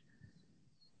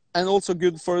also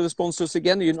good for the sponsors.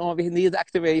 Again, you know, we need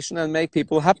activation and make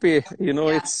people happy. You know,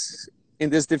 it's in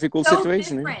this difficult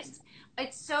situation. Different.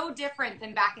 It's so different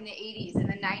than back in the 80s and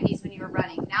the 90s when you were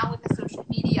running. Now with the social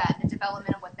media and the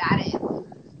development of what that is,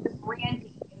 the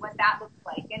branding and what that looks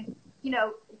like, and you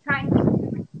know, trying to keep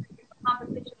a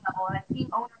competition level and a team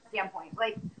owner standpoint,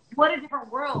 like what a different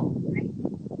world, right?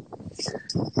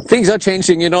 Things are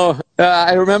changing, you know.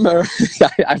 I remember,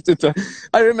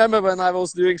 I remember when I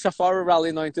was doing Safari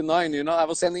Rally '99. You know, I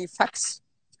was sending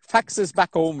faxes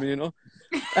back home, you know,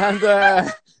 and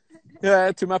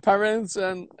to my parents,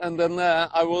 and then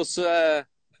the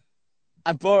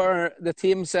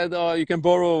team said, "Oh, you can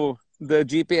borrow the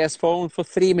GPS phone for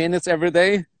 3 minutes every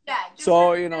day." Yeah, just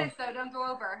so you know, minutes, so don't go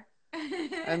over.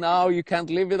 And now you can't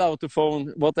live without the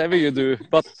phone, whatever you do.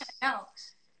 No.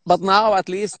 But now, at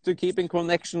least, to keep in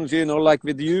connections, you know, like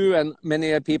with you and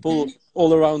many people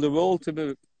all around the world,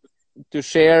 to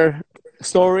share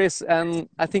stories, and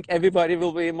I think everybody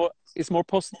will be more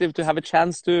positive to have a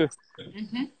chance to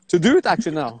do it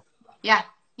actually now. Yeah.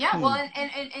 Well,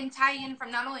 and tie in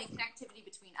from not only connectivity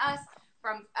between us,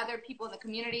 from other people in the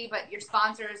community, but your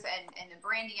sponsors and the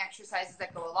branding exercises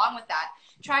that go along with that,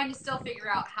 trying to still figure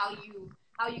out how you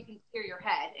can clear your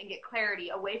head and get clarity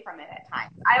away from it at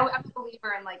times. I'm a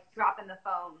believer in like dropping the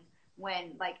phone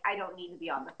when like I don't need to be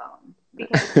on the phone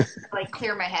because like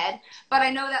clear my head. But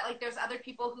I know that like there's other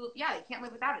people who they can't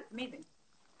live without it. It's amazing.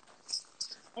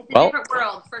 It's a different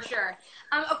world for sure.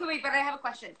 Okay, wait, but I have a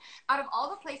question. Out of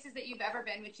all the places that you've ever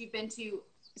been, which you've been to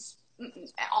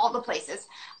all the places,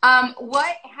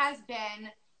 what has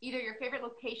been either your favorite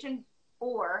location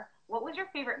or what was your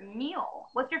favorite meal?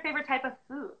 What's your favorite type of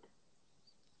food?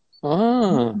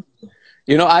 Oh,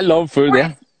 you know, I love food.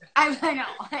 Yeah, I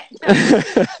know.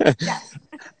 Yes.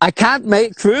 I can't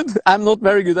make food. I'm not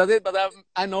very good at it, but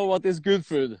I know what is good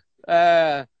food.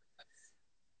 But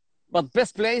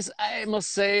best place, I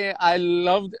must say, I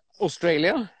loved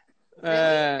Australia. Really?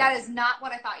 That is not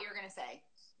what I thought you were going to say.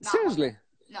 Seriously?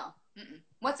 No.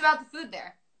 What's about the food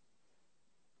there?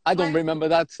 I don't remember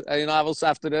that. You know, I was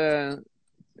after the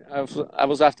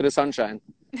sunshine.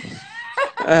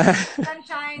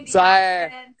 Sunshine, the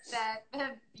accents, that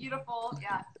beautiful,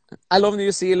 yeah. I love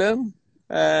New Zealand.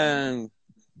 I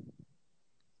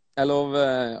love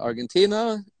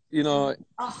Argentina. You know.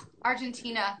 Oh,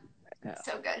 Argentina,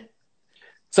 so good.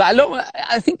 So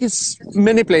I think it's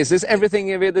many places,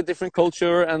 everything with a different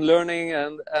culture and learning,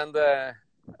 and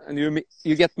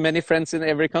you get many friends in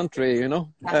every country, you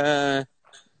know.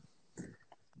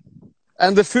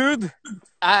 And the food,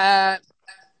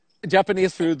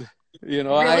 Japanese food, you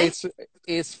know, Really?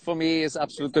 it's for me is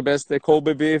absolutely the best. The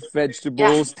Kobe beef, Yeah.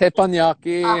 vegetables,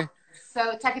 teppanyaki.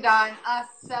 So tekkadon,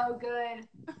 so good.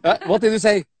 What did you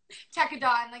say?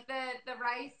 Tekkadon, like the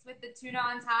rice with the tuna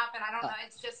on top, and I don't know,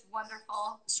 it's just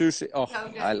wonderful. Sushi. Oh, So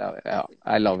good. I love it. Yeah,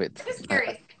 I love it. Just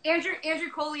curious. Andrew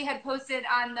Coley had posted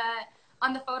on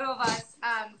the photo of us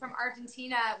from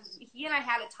Argentina. He and I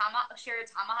had shared a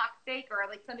tomahawk steak, or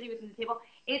like somebody was in the table.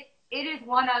 It is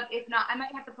one of, if not, I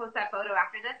might have to post that photo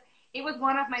after this. It was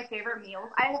one of my favorite meals.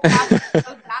 I have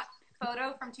showed that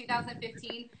photo from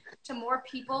 2015 to more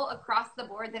people across the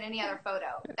board than any other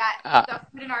photo. The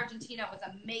food in Argentina was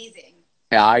amazing.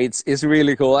 Yeah, it's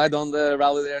really cool. I've done the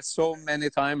rally there so many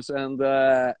times, and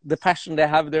the passion they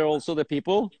have there, also the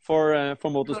people for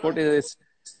motorsport,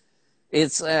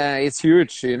 it's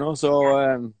huge, you know.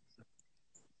 So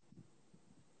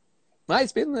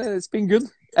it's been good.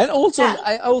 And also,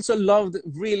 I also loved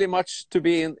really much to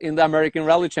be in the American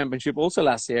Rally Championship also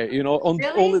last year. You know, on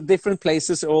all the different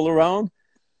places all around.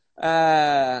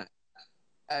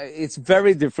 It's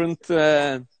very different.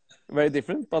 Very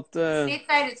different, but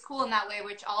stateside it's cool in that way,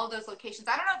 which all of those locations,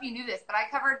 I don't know if you knew this, but I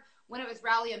covered when it was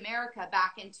Rally America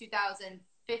back in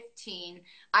 2015.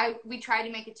 We tried to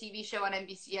make a TV show on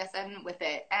NBCSN with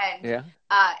it, and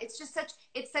it's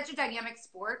such a dynamic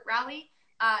sport, rally.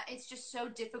 It's just so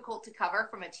difficult to cover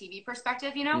from a TV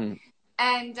perspective, you know.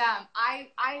 And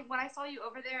I when I saw you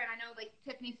over there, and I know like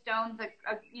Tiffany Stone's a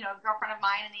girlfriend of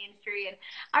mine in the industry, and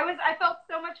I felt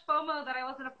so much FOMO that I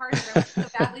wasn't a part of it. I wanted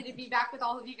so badly to be back with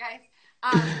all of you guys.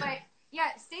 But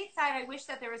yeah, stateside, I wish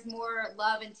that there was more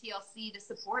love in TLC to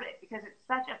support it, because it's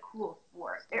such a cool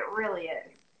sport. It really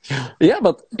is. Yeah,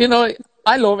 but you know,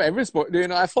 I love every sport. You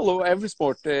know, I follow every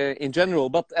sport in general.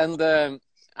 But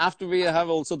after we have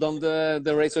also done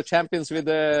the Race of Champions with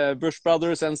the Bush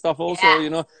brothers and stuff, also,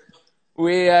 you know.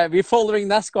 We following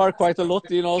NASCAR quite a lot,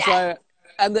 you know. So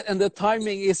and the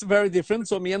timing is very different.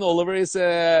 So me and Oliver is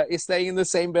staying in the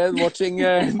same bed watching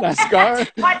NASCAR.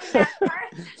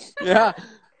 Yeah.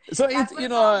 So it's, you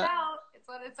know, it's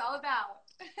what it's all about.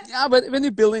 Yeah, but when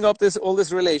you're building up all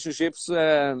these relationships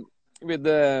with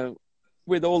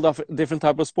all the different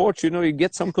type of sports, you know, you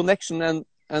get some connection,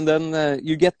 and then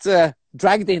you get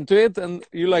dragged into it, and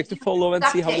you like to follow and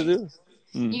see how to do.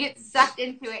 You get sucked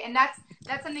into it, and that's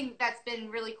something that's been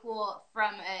really cool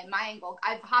from my angle.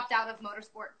 I've hopped out of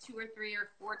motorsport 2 or 3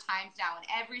 or 4 times now, and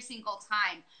every single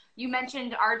time, you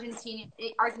mentioned Argentina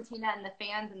and the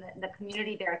fans and the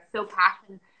community there. It's so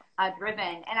passion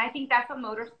driven, and I think that's what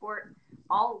motorsport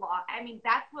I mean,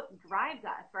 that's what drives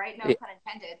us, right? No pun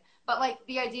intended. But like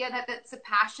the idea that it's a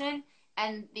passion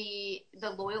and the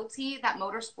loyalty that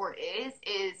motorsport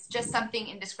is just something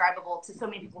indescribable to so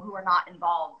many people who are not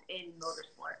involved in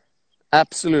motorsport.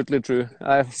 Absolutely true.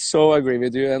 I so agree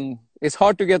with you, and it's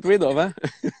hard to get rid of, huh?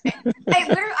 Hey,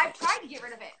 literally, I've tried to get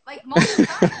rid of it like multiple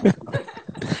times.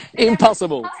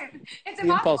 Impossible. It's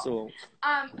impossible.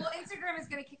 Impossible. Well, Instagram is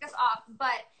going to kick us off,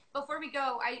 but before we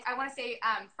go, I want to say,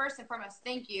 first and foremost,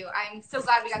 thank you. I'm so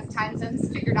glad we got the time zones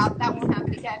figured out. That won't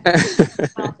happen again.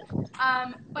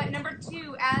 But number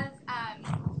 2, as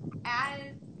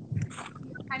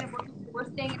kind of we're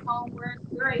staying at home,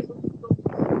 we're able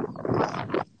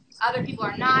to, other people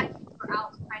are not. We're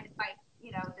out trying to fight,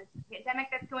 you know, this pandemic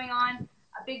that's going on.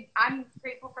 I'm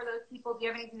grateful for those people. Do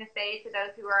you have anything to say to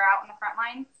those who are out on the front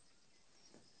lines?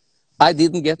 I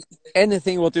didn't get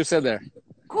anything what you said there.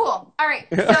 Cool. All right.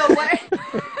 So what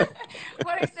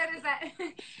I said is that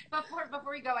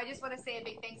before we go, I just want to say a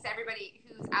big thanks to everybody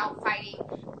who's out fighting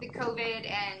the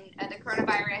COVID and the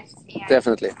coronavirus. And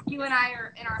definitely. You and I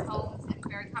are in our homes and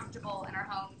very comfortable in our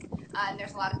homes. And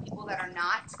there's a lot of people that are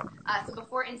not. So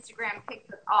before Instagram kicks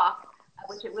us off,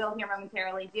 which it will here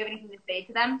momentarily, do you have anything to say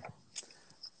to them?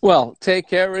 Well, take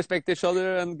care, respect each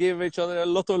other, and give each other a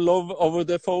lot of love over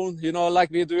the phone, you know,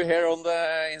 like we do here on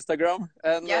the Instagram.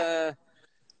 And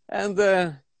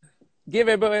give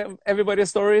everybody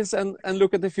stories, and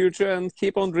look at the future, and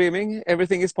keep on dreaming.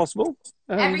 Everything is possible.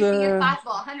 And, everything is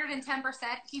possible.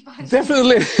 110%. Keep on.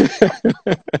 Definitely.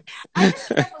 I just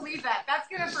can't believe that. That's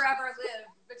gonna forever live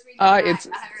between you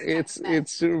and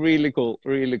it's really cool.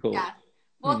 Really cool. Yeah.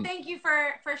 Well, thank you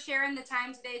for sharing the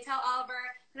time today. Tell Oliver,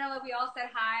 Penelope, we all said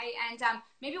hi, and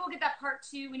maybe we'll get that part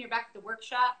 2 when you're back at the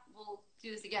workshop. We'll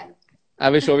do this again. I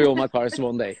will show you all my cars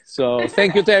one day. So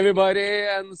thank you to everybody,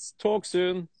 and talk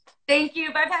soon. Thank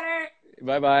you. Bye, Petter.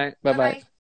 Bye-bye. Bye-bye.